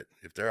crews that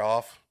if they're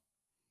off,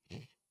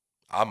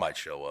 I might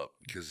show up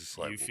because it's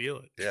like, you feel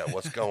it. Yeah,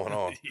 what's going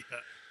on? Yeah.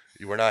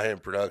 We're not hitting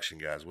production,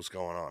 guys. What's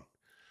going on?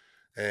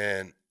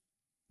 And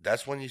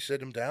that's when you sit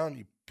them down.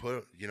 You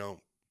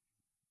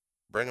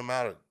bring them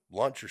out at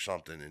lunch or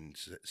something and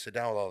sit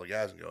down with all the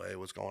guys and go, hey,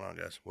 what's going on,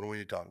 guys? What do we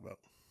need to talk about?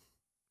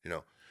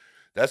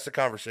 That's the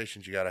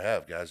conversations you got to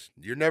have, guys.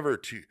 You're never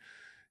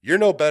you're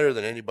no better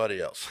than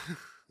anybody else.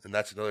 And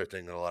that's another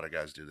thing that a lot of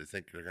guys do. They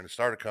think they're going to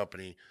start a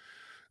company.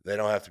 They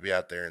don't have to be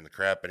out there in the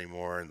crap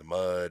anymore, in the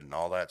mud and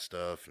all that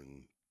stuff.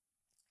 And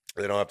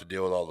they don't have to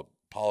deal with all the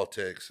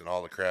politics and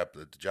all the crap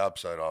that the job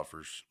site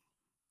offers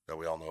that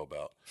we all know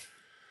about.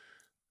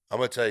 I'm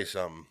going to tell you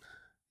something.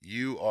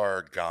 You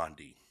are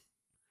Gandhi.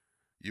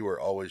 You are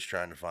always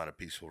trying to find a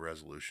peaceful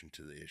resolution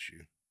to the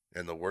issue.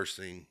 And the worst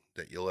thing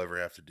that you'll ever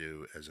have to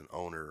do as an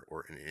owner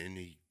or in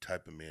any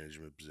type of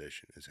management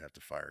position is have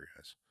to fire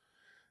guys.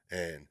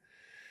 And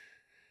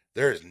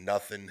there is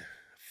nothing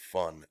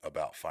fun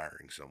about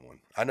firing someone.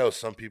 I know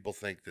some people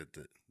think that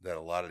that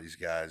a lot of these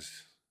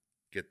guys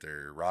get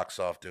their rocks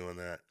off doing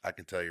that. I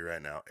can tell you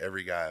right now,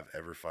 every guy I've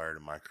ever fired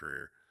in my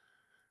career,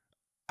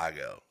 I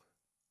go,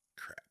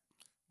 crap.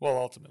 Well,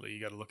 ultimately,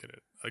 you got to look at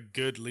it. A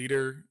good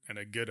leader and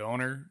a good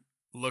owner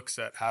looks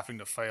at having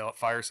to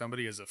fire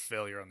somebody as a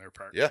failure on their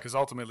part. Yeah. Because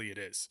ultimately it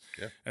is.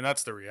 Yeah. And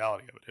that's the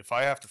reality of it. If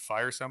I have to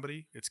fire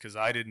somebody, it's because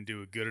I didn't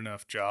do a good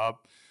enough job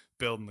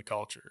building the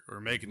culture or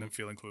making them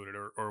feel included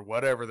or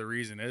whatever the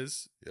reason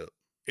is. Yep.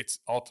 It's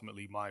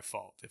ultimately my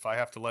fault. If I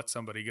have to let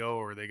somebody go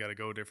or they got to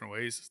go different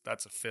ways,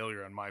 that's a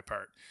failure on my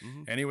part.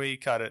 Any way you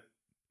cut it,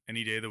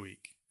 any day of the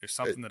week. There's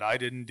something that I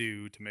didn't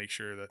do to make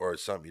sure that... Or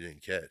it's something you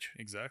didn't catch.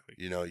 Exactly.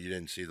 You know, you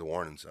didn't see the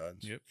warning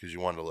signs Yep. because you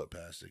wanted to look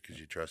past it because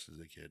you trusted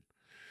the kid.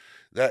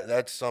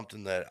 That's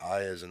something that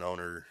I, as an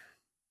owner,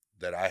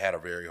 that I had a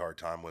very hard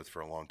time with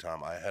for a long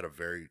time. I had a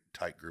very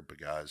tight group of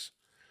guys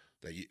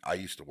that I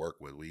used to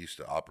work with. We used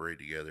to operate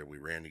together. We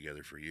ran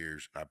together for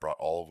years. I brought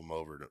all of them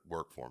over to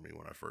work for me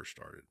when I first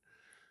started.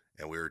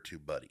 And we were too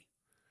buddy.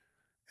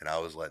 And I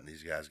was letting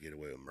these guys get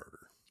away with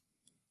murder.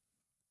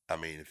 I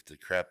mean, if the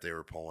crap they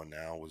were pulling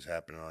now was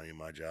happening on any of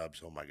my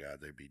jobs, oh my God,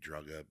 they'd be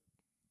drug up.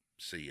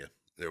 See ya.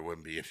 There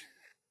wouldn't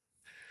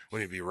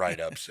be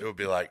write-ups. It would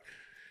be like,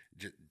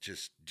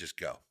 just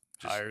go.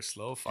 Just, hire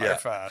slow, fire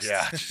fast.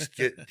 Yeah, just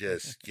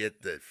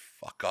get the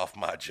fuck off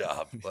my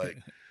job. Like,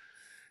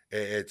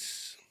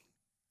 it's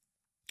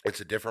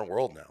a different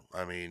world now.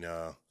 I mean,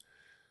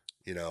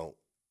 you know,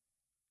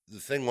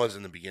 the thing was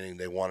in the beginning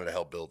they wanted to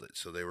help build it,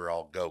 so they were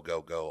all go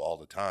all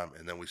the time,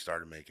 and then we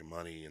started making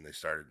money, and they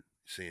started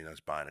seeing us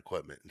buying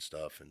equipment and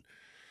stuff, and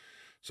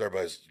so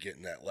everybody's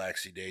getting that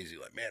laxy daisy,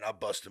 like, man, I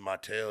busted my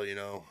tail, you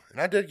know. And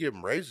I did give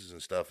them raises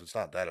and stuff. It's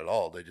not that at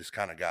all. They just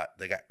kind of got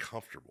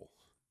comfortable.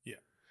 Yeah.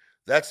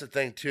 That's the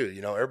thing too.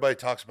 You know, everybody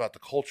talks about the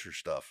culture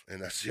stuff,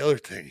 and that's the other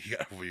thing.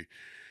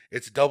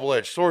 It's a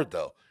double-edged sword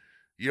though.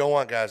 You don't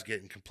want guys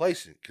getting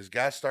complacent, because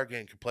guys start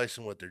getting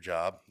complacent with their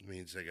job. It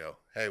means they go,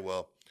 hey,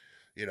 well,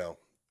 you know,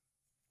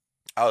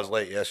 I was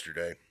late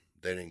yesterday.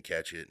 They didn't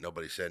catch it.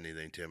 Nobody said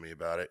anything to me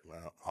about it.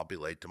 Well, I'll be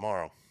late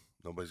tomorrow.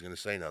 Nobody's going to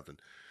say nothing.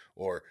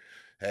 Or,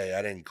 hey,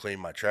 I didn't clean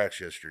my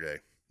tracks yesterday.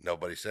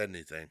 Nobody said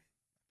anything.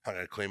 I'm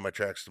going to clean my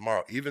tracks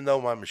tomorrow, even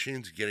though my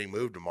machine's getting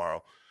moved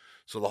tomorrow.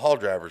 So the haul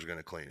driver's going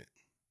to clean it.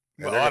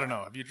 Well, I don't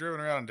know. Have you driven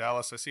around in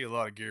Dallas? I see a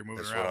lot of gear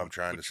moving around. That's what I'm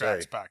trying to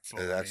tracks say. Packed full.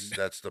 And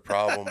that's the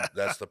problem.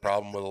 That's the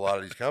problem with a lot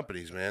of these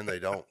companies, man. They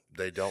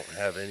don't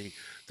have any.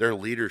 Their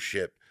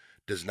leadership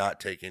does not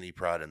take any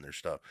pride in their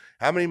stuff.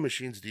 How many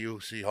machines do you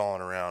see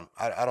hauling around?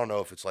 I don't know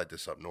if it's like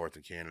this up north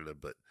in Canada,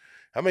 but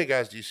how many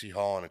guys do you see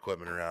hauling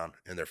equipment around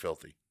and they're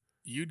filthy?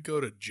 You'd go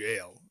to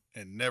jail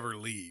and never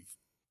leave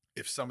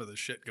if some of the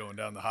shit going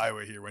down the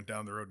highway here went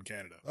down the road in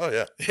Canada. Oh,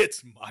 yeah.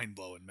 It's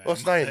mind-blowing, man. Well,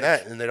 it's not even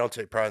that, and they don't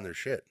take pride in their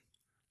shit.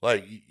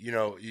 Like, you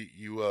know,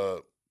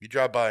 you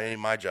drive by any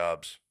of my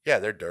jobs, yeah,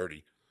 they're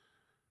dirty.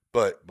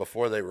 But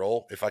before they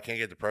roll, if I can't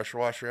get the pressure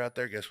washer out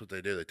there, guess what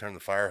they do? They turn the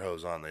fire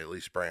hose on. They at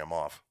least spray them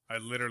off. I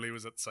literally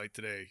was at the site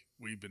today.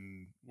 We've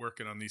been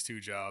working on these two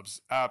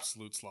jobs,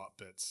 absolute slop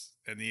pits.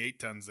 And the 8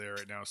 tons there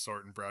right now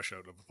sorting brush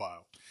out of a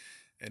pile.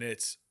 And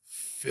it's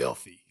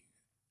filthy.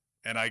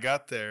 And I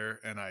got there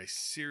and I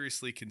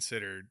seriously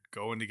considered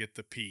going to get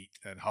the peat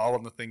and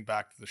hauling the thing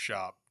back to the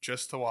shop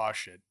just to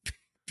wash it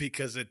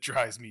because it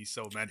drives me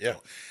so mental. Yeah.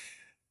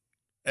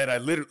 And I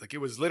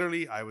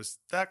literally, I was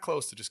that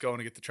close to just going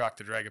to get the truck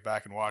to drag it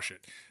back and wash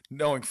it,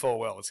 knowing full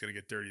well it's going to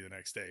get dirty the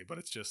next day. But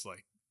it's just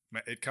like,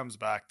 it comes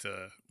back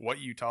to what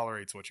you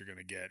tolerate is what you're going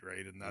to get,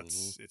 right? And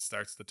that's, it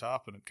starts at the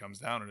top and it comes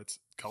down, and it's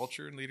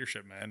culture and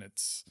leadership, man.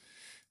 It's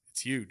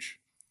huge.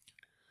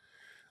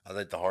 I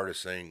think the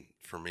hardest thing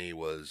for me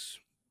was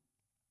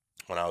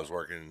when I was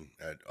working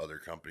at other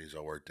companies I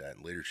worked at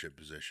in leadership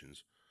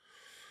positions.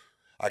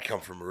 I come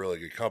from a really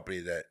good company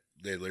that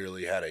they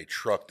literally had a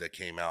truck that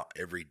came out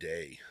every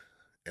day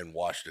and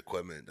washed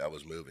equipment that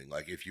was moving.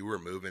 Like, if you were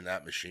moving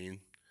that machine,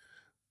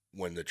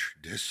 when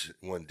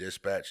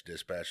dispatch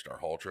dispatched our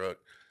haul truck,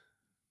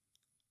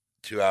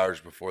 2 hours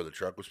before the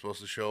truck was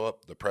supposed to show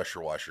up, the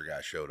pressure washer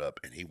guy showed up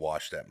and he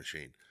washed that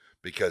machine,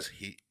 because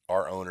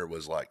our owner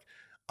was like,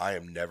 I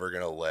am never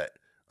going to let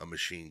a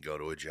machine go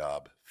to a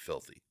job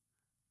filthy.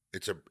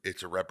 It's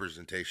a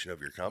representation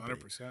of your company.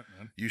 100%,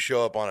 man. You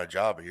show up on a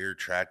job and your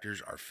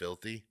tractors are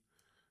filthy,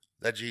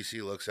 that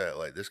GC looks at it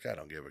like, this guy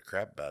don't give a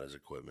crap about his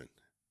equipment.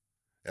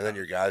 And then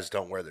your guys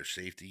don't wear their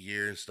safety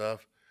gear and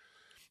stuff.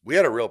 We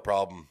had a real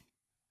problem.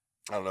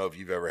 I don't know if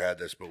you've ever had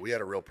this, but we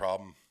had a real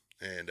problem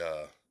and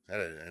I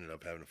ended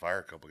up having to fire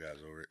a couple guys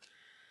over it.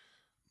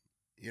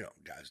 You know,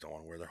 guys don't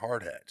want to wear their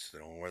hard hats. They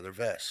don't want to wear their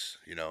vests.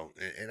 You know,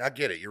 and I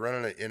get it. You're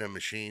running in a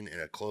machine in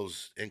a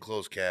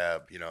enclosed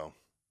cab. You know,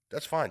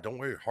 that's fine. Don't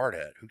wear your hard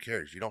hat. Who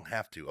cares? You don't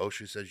have to.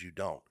 OSHA says you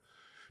don't.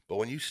 But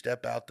when you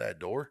step out that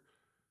door,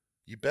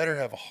 you better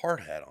have a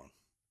hard hat on.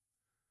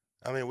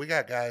 I mean, we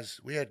had guys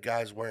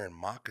wearing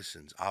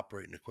moccasins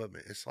operating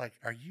equipment. It's like,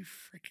 are you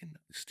freaking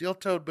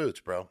steel-toed boots,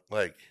 bro?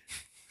 Like,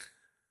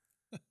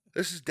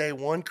 this is day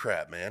one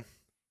crap, man.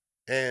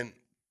 And,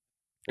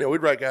 you know,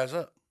 we'd write guys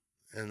up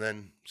and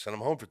then send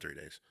them home for 3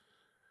 days.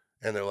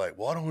 And they're like,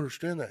 well, I don't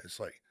understand that. It's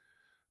like,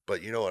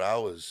 but you know what I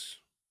was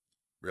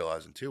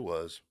realizing too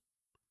was,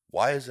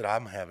 why is it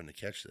I'm having to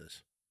catch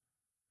this?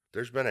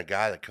 There's been a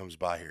guy that comes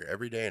by here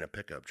every day in a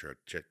pickup truck,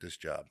 check this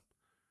job.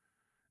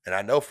 And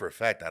I know for a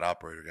fact that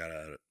operator got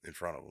out in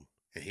front of him,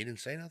 and he didn't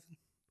say nothing.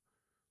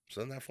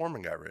 So then that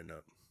foreman got written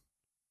up.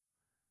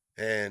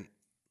 And,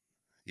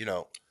 you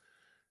know,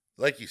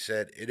 like you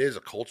said, it is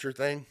a culture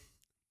thing,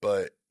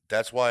 but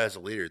that's why as a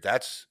leader,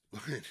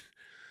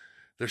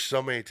 there's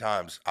so many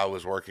times I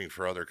was working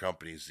for other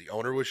companies. The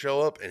owner would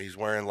show up, and he's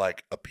wearing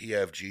like a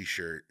PFG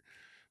shirt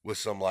with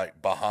some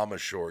like Bahama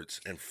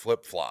shorts and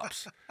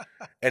flip-flops.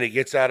 And he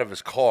gets out of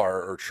his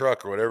car or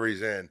truck or whatever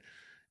he's in,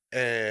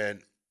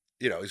 and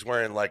you know, he's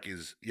wearing like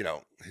his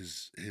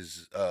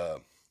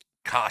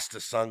Costa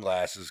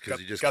sunglasses because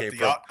he just came from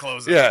yacht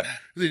clothes. Yeah,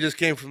 he just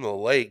came from the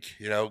lake,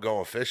 you know,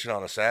 going fishing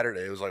on a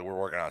Saturday. It was like we're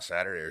working on a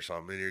Saturday or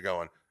something, and you're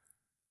going,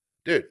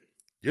 dude,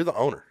 you're the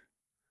owner.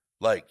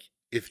 Like,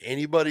 if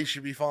anybody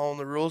should be following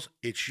the rules,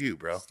 it's you,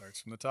 bro.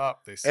 Starts from the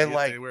top. They see it,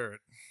 they wear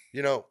it.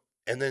 You know,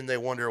 and then they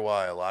wonder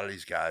why a lot of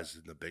these guys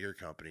in the bigger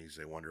companies,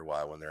 they wonder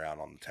why when they're out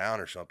on the town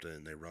or something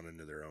and they run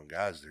into their own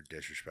guys, they're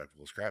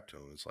disrespectful as crap to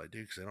them. It's like,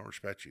 dude, because they don't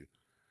respect you.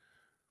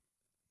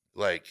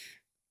 Like,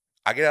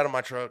 I get out of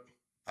my truck,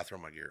 I throw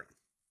my gear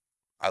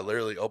on. I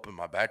literally open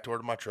my back door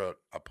to my truck.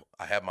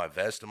 I have my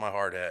vest and my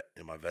hard hat,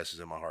 and my vest is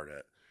in my hard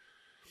hat.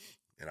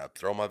 And I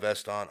throw my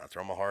vest on, I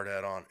throw my hard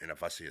hat on, and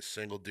if I see a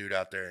single dude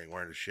out there ain't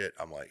wearing his shit,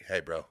 I'm like, hey,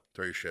 bro,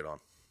 throw your shit on.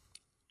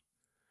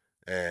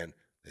 And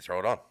they throw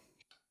it on.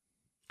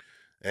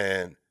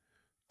 And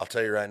I'll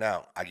tell you right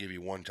now, I give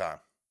you one time.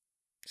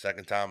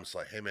 Second time, it's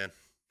like, hey, man,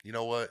 you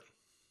know what?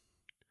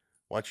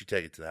 Why don't you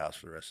take it to the house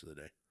for the rest of the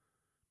day?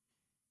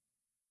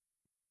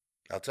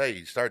 I'll tell you,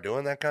 you start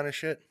doing that kind of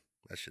shit,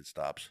 that shit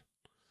stops.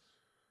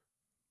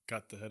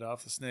 Cut the head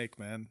off the snake,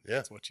 man. Yeah.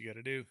 That's what you got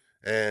to do.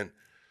 And,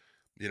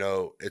 you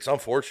know, it's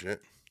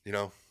unfortunate. You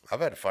know, I've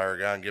had to fire a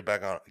guy and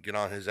get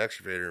on his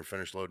excavator and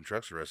finish loading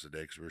trucks the rest of the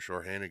day because we were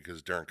shorthanded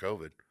because during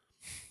COVID.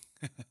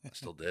 I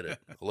still did it.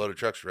 I loaded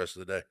trucks the rest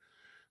of the day.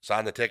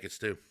 Signed the tickets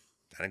too.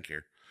 I didn't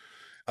care.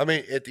 I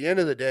mean, at the end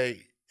of the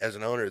day, as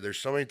an owner, there's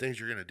so many things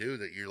you're going to do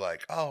that you're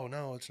like, oh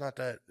no, it's not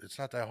that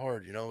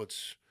hard. You know,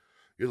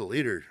 you're the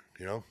leader,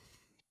 you know.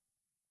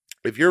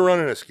 If you're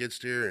running a skid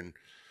steer and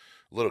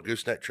a little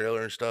gooseneck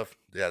trailer and stuff,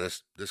 yeah,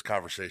 this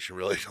conversation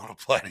really don't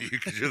apply to you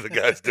because you're the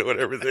guy's doing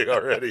everything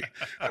already.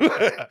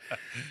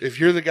 If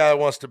you're the guy that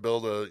wants to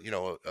build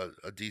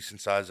a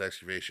decent sized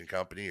excavation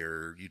company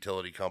or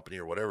utility company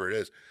or whatever it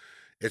is,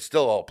 it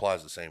still all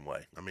applies the same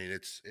way. I mean,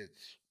 it's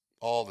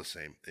all the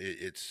same.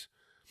 It's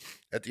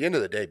at the end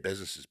of the day,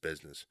 business is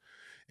business.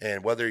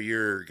 And whether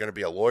you're going to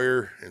be a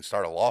lawyer and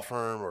start a law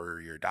firm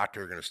or you're a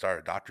doctor going to start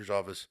a doctor's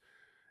office,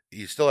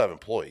 you still have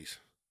employees.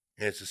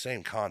 And it's the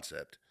same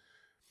concept.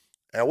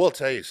 And I will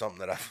tell you something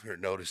that I've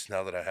noticed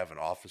now that I have an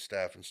office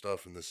staff and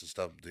stuff, and this is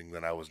something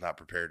that I was not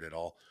prepared at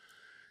all,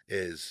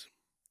 is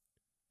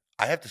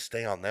I have to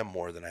stay on them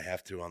more than I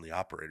have to on the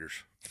operators.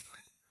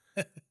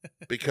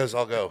 Because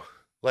I'll go,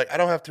 like, I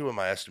don't have to with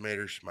my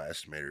estimators. My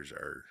estimators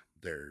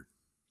they're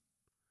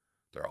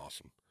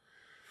awesome.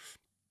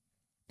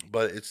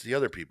 But it's the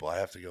other people. I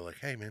have to go like,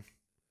 hey, man,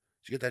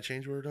 did you get that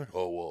change order done?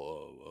 Oh,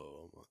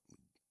 well,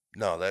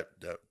 no, that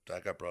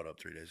got brought up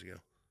 3 days ago.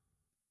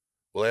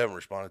 Well, they haven't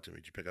responded to me.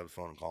 Did you pick up the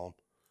phone and call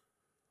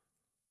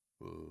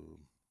them?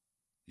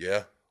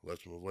 Yeah,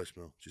 left them a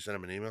voicemail. Did you send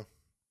them an email?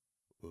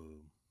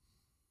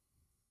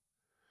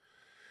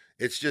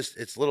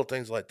 It's little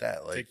things like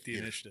that. Like, take the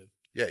initiative.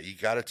 Yeah, you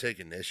got to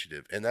take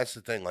initiative. And that's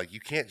the thing. Like, you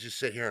can't just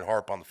sit here and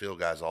harp on the field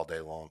guys all day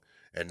long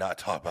and not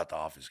talk about the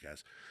office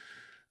guys.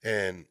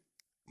 And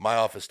my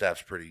office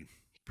staff's pretty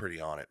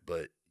on it.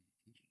 But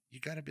you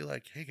got to be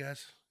like, hey,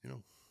 guys, you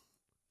know,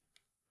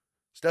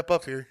 step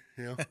up here,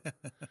 you know.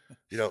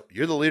 You know,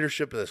 you're the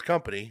leadership of this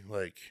company.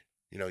 Like,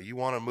 you know, you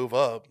want to move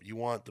up. You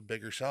want the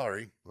bigger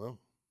salary. Well,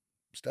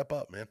 step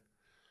up, man.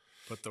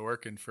 Put the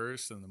work in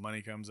first and the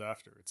money comes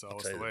after. It's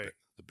always the way.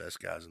 The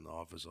best guys in the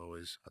office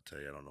always, I'll tell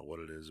you, I don't know what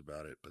it is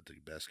about it, but the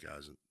best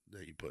guys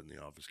that you put in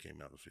the office came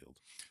out of the field.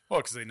 Well,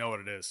 because they know what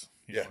it is.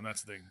 You Yeah. know, and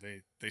that's the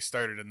thing. They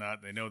started in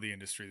that. They know the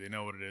industry. They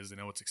know what it is. They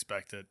know what's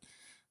expected.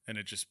 And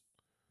it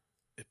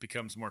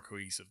becomes more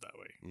cohesive that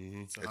way.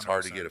 Mm-hmm. It's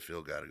hard to get a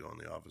field guy to go in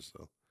the office,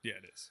 though. Yeah,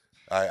 it is.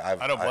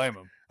 I don't blame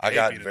him. I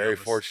got very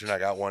fortunate. I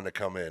got one to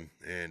come in,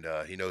 and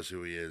he knows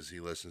who he is. He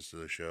listens to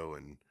the show,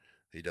 and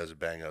he does a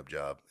bang-up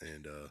job.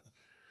 And,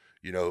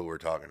 You know who we're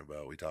talking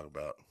about. We talk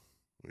about,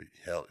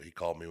 hell, he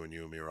called me when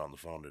you and me were on the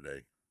phone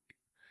today.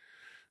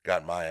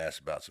 Got my ass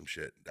about some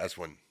shit. That's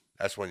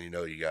when you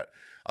know you got.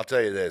 I'll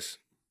tell you this: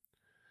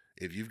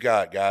 if you've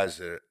got guys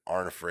that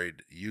aren't afraid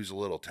to use a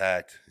little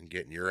tact and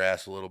get in your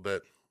ass a little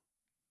bit,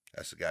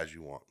 that's the guys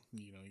you want.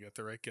 You got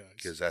the right guys.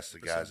 Because that's the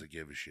guys that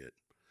give a shit.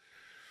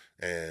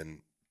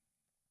 And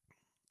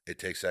it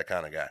takes that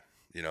kind of guy,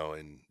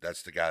 and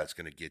that's the guy that's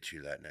going to get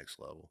you that next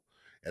level.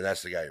 And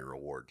that's the guy you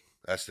reward.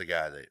 That's the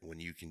guy that when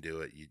you can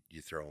do it,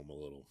 you throw him a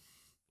little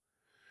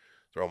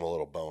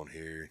bone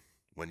here.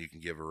 When you can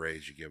give a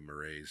raise, you give him a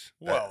raise.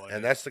 Well,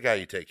 and that's the guy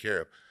you take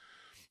care of.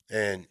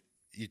 And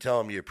you tell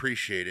him you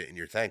appreciate it and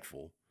you're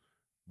thankful,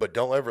 but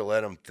don't ever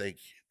let him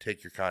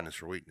take your kindness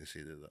for weakness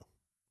either, though.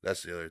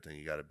 That's the other thing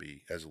you got to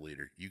be as a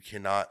leader. You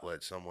cannot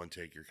let someone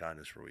take your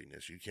kindness for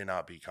weakness. You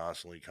cannot be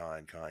constantly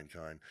kind.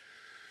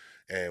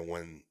 And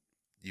when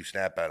you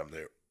snap at them,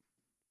 they're,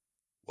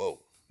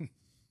 whoa.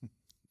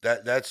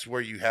 That's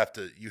where you have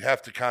to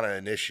kind of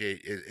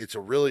initiate. It's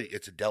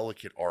a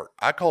delicate art.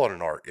 I call it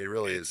an art. It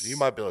really is. You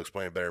might be able to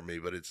explain it better than me,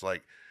 but it's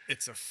like,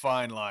 it's a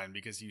fine line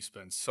because you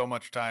spend so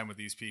much time with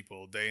these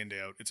people day in, day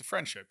out. It's a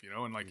friendship,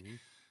 and like,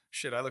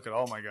 shit, I look at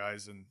all my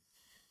guys and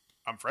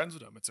I'm friends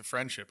with them. It's a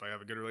friendship. I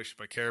have a good relationship.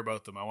 I care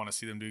about them. I want to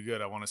see them do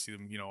good. I want to see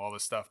them, all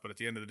this stuff. But at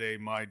the end of the day,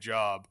 my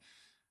job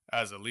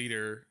as a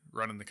leader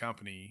running the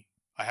company,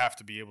 I have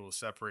to be able to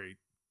separate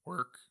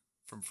work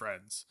from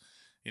friends,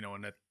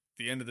 and at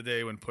the end of the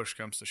day, when push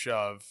comes to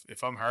shove,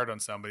 if I'm hard on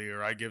somebody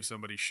or I give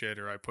somebody shit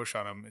or I push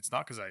on them, it's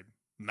not because I'm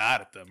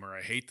mad at them or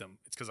I hate them.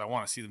 It's because I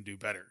want to see them do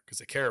better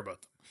because I care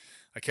about them.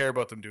 I care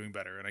about them doing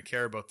better and I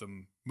care about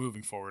them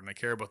moving forward and I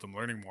care about them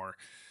learning more.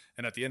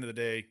 And at the end of the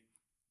day,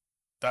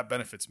 that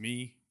benefits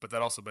me, but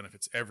that also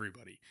benefits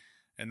everybody.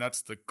 And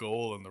that's the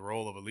goal and the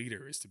role of a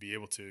leader, is to be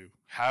able to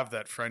have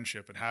that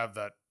friendship and have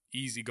that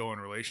easygoing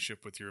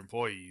relationship with your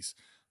employees,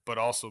 but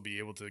also be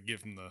able to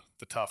give them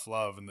the tough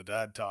love and the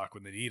dad talk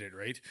when they need it,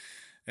 right?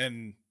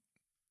 And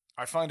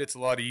I find it's a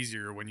lot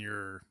easier when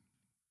you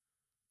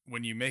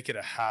make it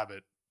a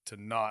habit to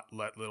not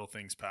let little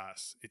things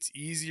pass. It's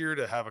easier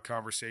to have a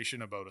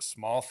conversation about a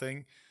small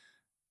thing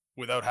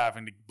without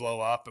having to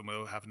blow up and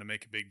without having to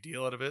make a big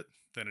deal out of it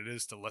than it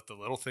is to let the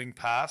little thing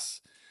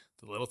pass,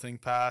 and then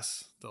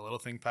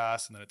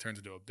it turns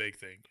into a big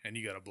thing and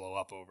you got to blow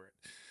up over it.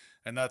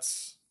 And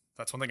that's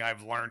one thing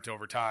I've learned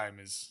over time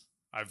is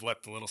I've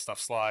let the little stuff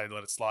slide,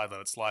 let it slide.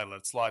 Then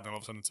all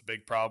of a sudden it's a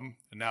big problem.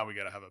 And now we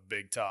got to have a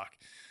big talk.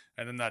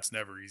 And then that's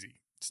never easy.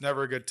 It's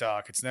never a good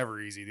talk. It's never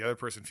easy. The other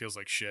person feels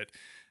like shit.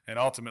 And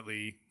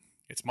ultimately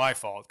it's my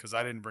fault because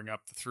I didn't bring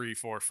up the 3,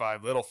 4,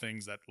 5 little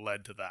things that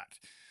led to that,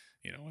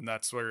 and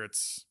that's where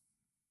it's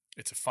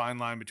a fine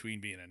line between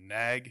being a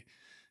nag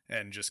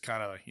and just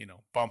kind of,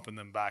 bumping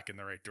them back in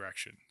the right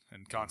direction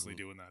and constantly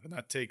doing that. And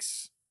that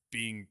takes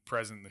being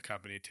present in the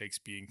company. It takes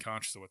being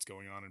conscious of what's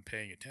going on and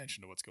paying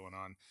attention to what's going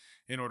on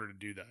in order to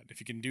do that. If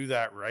you can do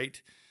that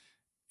right,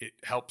 it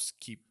helps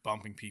keep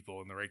bumping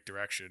people in the right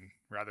direction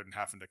rather than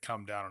having to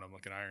come down on them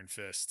like an iron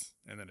fist,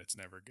 and then it's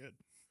never good.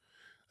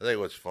 I think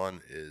what's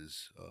fun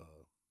is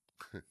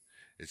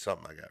it's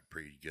something I got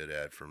pretty good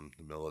at from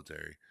the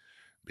military.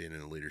 Being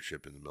in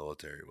leadership in the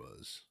military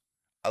was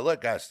I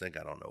let guys think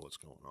I don't know what's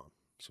going on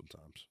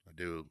sometimes. I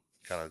do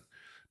kind of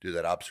do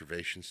that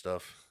observation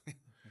stuff.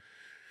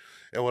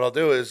 And what I'll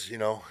do is,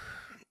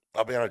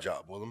 I'll be on a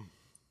job with them,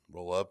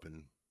 roll up,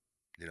 and,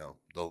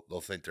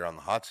 they'll think they're on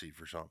the hot seat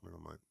for something. And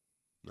I'm like,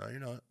 no, you're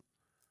not.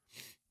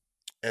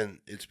 And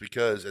it's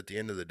because at the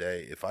end of the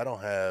day, if I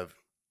don't have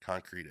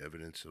concrete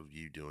evidence of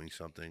you doing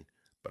something,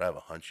 but I have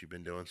a hunch you've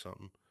been doing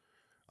something,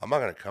 I'm not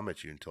going to come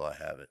at you until I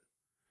have it.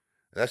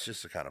 And that's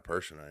just the kind of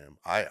person I am.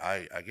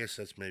 I guess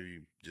that's maybe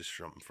just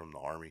something from the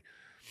Army.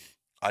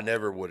 I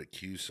never would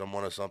accuse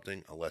someone of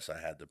something unless I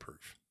had the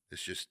proof.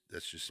 That's just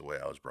the way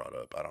I was brought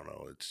up. I don't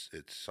know. It's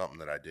something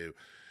that I do.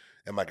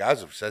 And my guys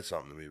have said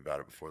something to me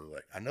about it before. They're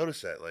like, I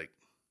noticed that, like,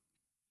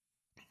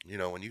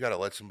 when you got to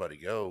let somebody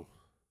go,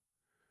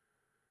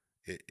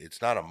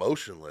 it's not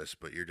emotionless,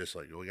 but you're just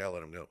like, we got to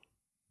let them go.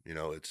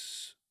 You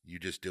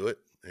just do it,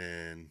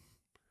 and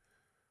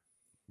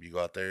you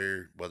go out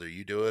there, whether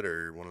you do it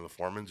or one of the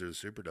foremans or the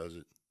super does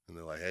it, and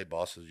they're like, hey,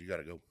 bosses, you got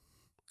to go.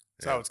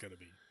 That's how it's going to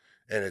be.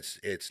 And it's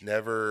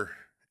never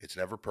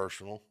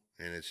personal,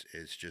 and it's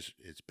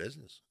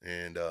business.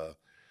 And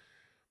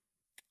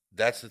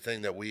that's the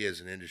thing that we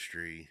as an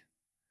industry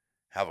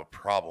have a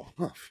problem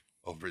of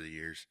over the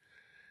years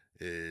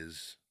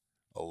is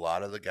a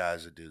lot of the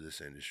guys that do this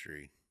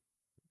industry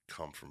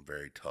come from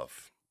very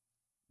tough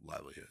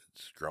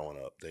livelihoods growing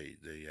up. They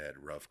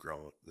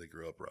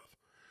grew up rough.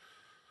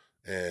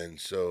 And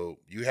so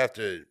you have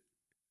to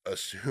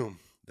assume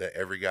that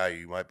every guy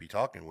you might be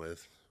talking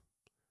with,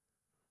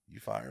 you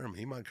fire him,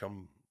 he might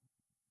come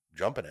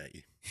jumping at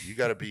you. You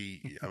got to be,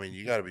 you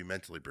got to be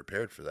mentally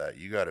prepared for that.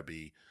 You have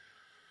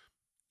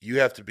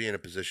to be in a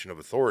position of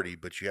authority,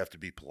 but you have to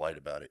be polite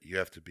about it. You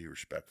have to be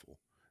respectful.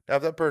 Now,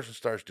 if that person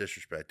starts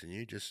disrespecting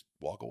you, just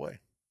walk away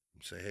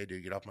and say, hey,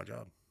 dude, get off my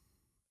job.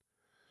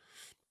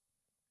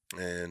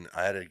 And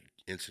I had a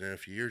incident a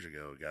few years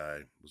ago. A guy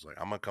was like,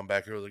 I'm going to come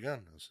back here with a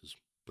gun. I says,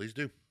 please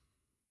do.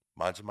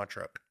 Mine's in my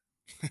truck.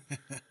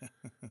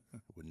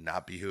 Would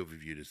not behoove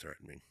of you to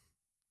threaten me.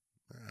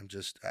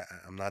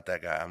 I'm not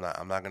that guy.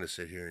 I'm not going to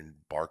sit here and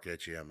bark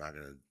at you. I'm not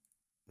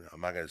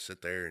going to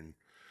sit there and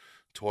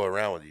toy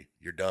around with you.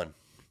 You're done.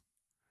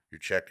 Your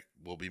check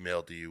will be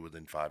mailed to you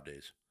within 5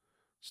 days.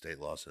 State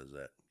law says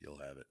that. You'll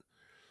have it.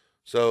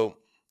 So,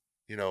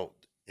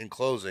 in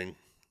closing,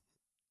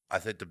 I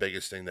think the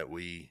biggest thing that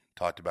we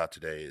talked about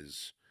today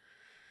is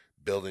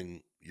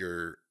building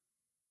your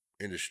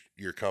industry,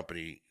 your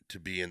company to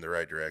be in the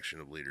right direction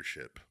of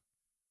leadership.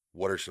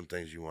 What are some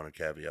things you want to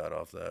caveat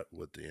off that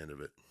with the end of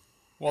it?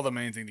 Well, the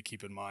main thing to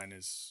keep in mind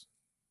is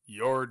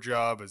your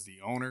job as the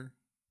owner,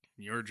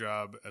 your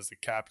job as the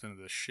captain of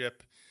the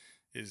ship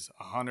is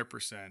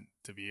 100%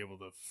 to be able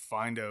to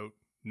find out,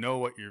 know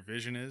what your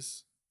vision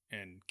is,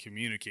 and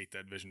communicate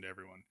that vision to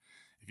everyone.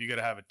 If you got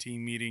to have a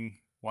team meeting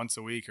once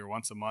a week or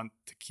once a month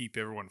to keep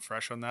everyone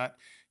fresh on that,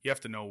 you have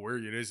to know where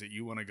it is that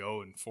you want to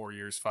go in 4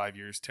 years, 5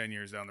 years, 10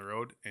 years down the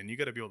road, and you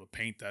got to be able to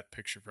paint that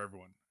picture for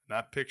everyone.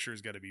 That picture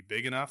has got to be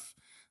big enough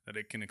that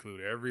it can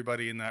include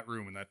everybody in that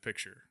room in that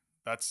picture.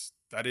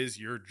 That is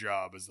your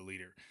job as the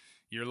leader.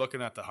 You're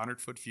looking at the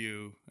 100-foot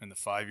view and the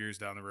 5 years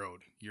down the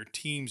road. Your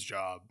team's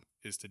job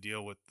is to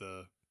deal with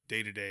the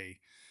day-to-day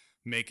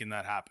making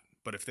that happen.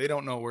 But if they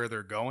don't know where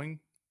they're going,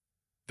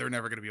 they're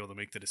never going to be able to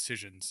make the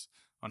decisions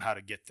on how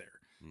to get there.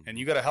 Mm-hmm. And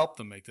you got to help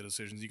them make the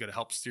decisions. You got to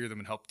help steer them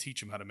and help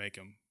teach them how to make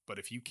them. But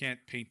if you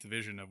can't paint the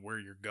vision of where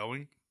you're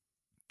going,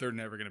 they're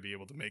never going to be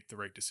able to make the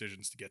right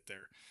decisions to get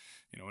there.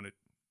 And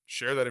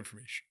share that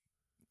information.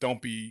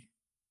 Don't be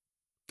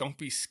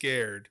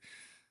scared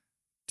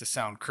to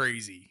sound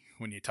crazy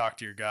when you talk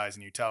to your guys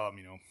and you tell them,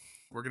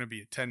 we're going to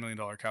be a $10 million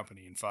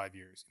company in 5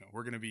 years.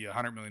 We're going to be a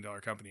 $100 million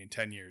company in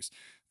 10 years.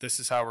 This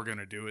is how we're going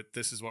to do it.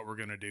 This is what we're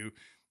going to do.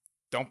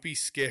 Don't be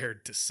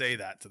scared to say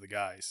that to the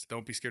guys.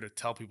 Don't be scared to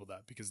tell people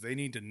that, because they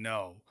need to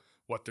know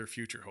what their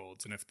future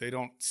holds. And if they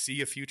don't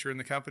see a future in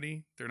the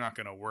company, they're not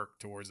going to work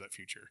towards that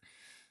future.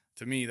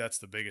 To me, that's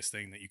the biggest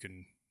thing that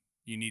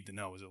you need to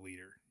know as a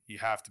leader. You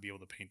have to be able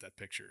to paint that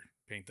picture,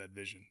 paint that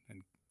vision,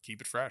 and keep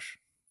it fresh.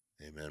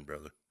 Amen,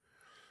 brother.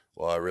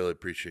 Well, I really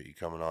appreciate you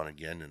coming on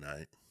again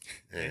tonight.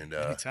 And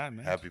anytime,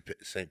 man. Happy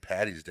St.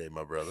 Patty's Day,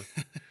 my brother.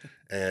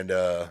 And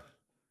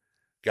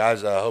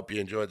guys, I hope you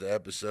enjoyed the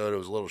episode. It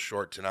was a little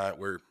short tonight.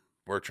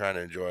 We're trying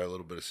to enjoy a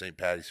little bit of St.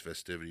 Patty's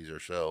festivities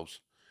ourselves.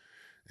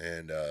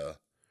 And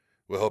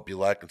we hope you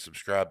like and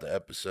subscribe to the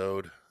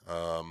episode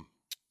on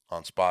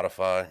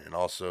Spotify. And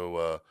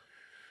also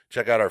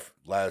check out our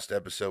last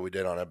episode we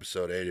did on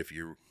episode 8 if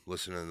you're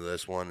listening to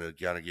this one. It'll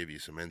kind of give you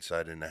some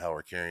insight into how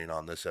we're carrying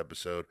on this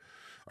episode.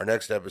 Our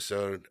next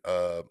episode,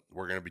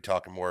 we're going to be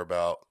talking more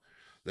about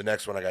the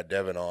next one. I got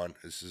Devin on.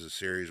 This is a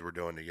series we're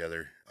doing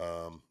together.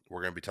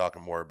 We're going to be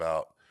talking more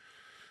about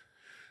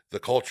the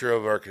culture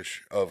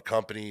of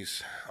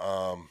companies,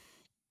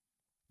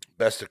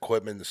 best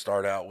equipment to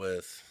start out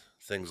with,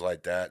 things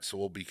like that. So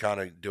we'll be kind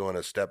of doing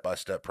a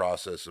step-by-step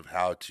process of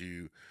how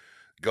to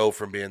go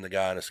from being the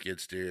guy in a skid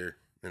steer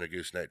in a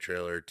gooseneck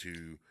trailer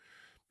to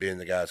being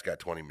the guy that's got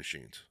 20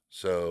 machines.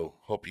 So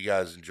hope you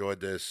guys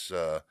enjoyed this.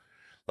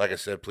 Like I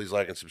said, please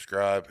like and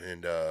subscribe,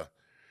 and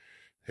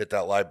hit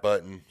that like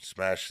button,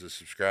 smash the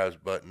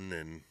subscribe button,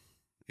 and,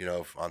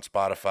 on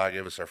Spotify,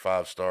 give us our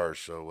 5 stars.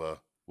 So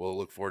we'll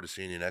look forward to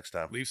seeing you next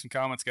time. Leave some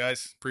comments,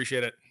 guys.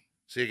 Appreciate it.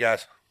 See you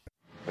guys.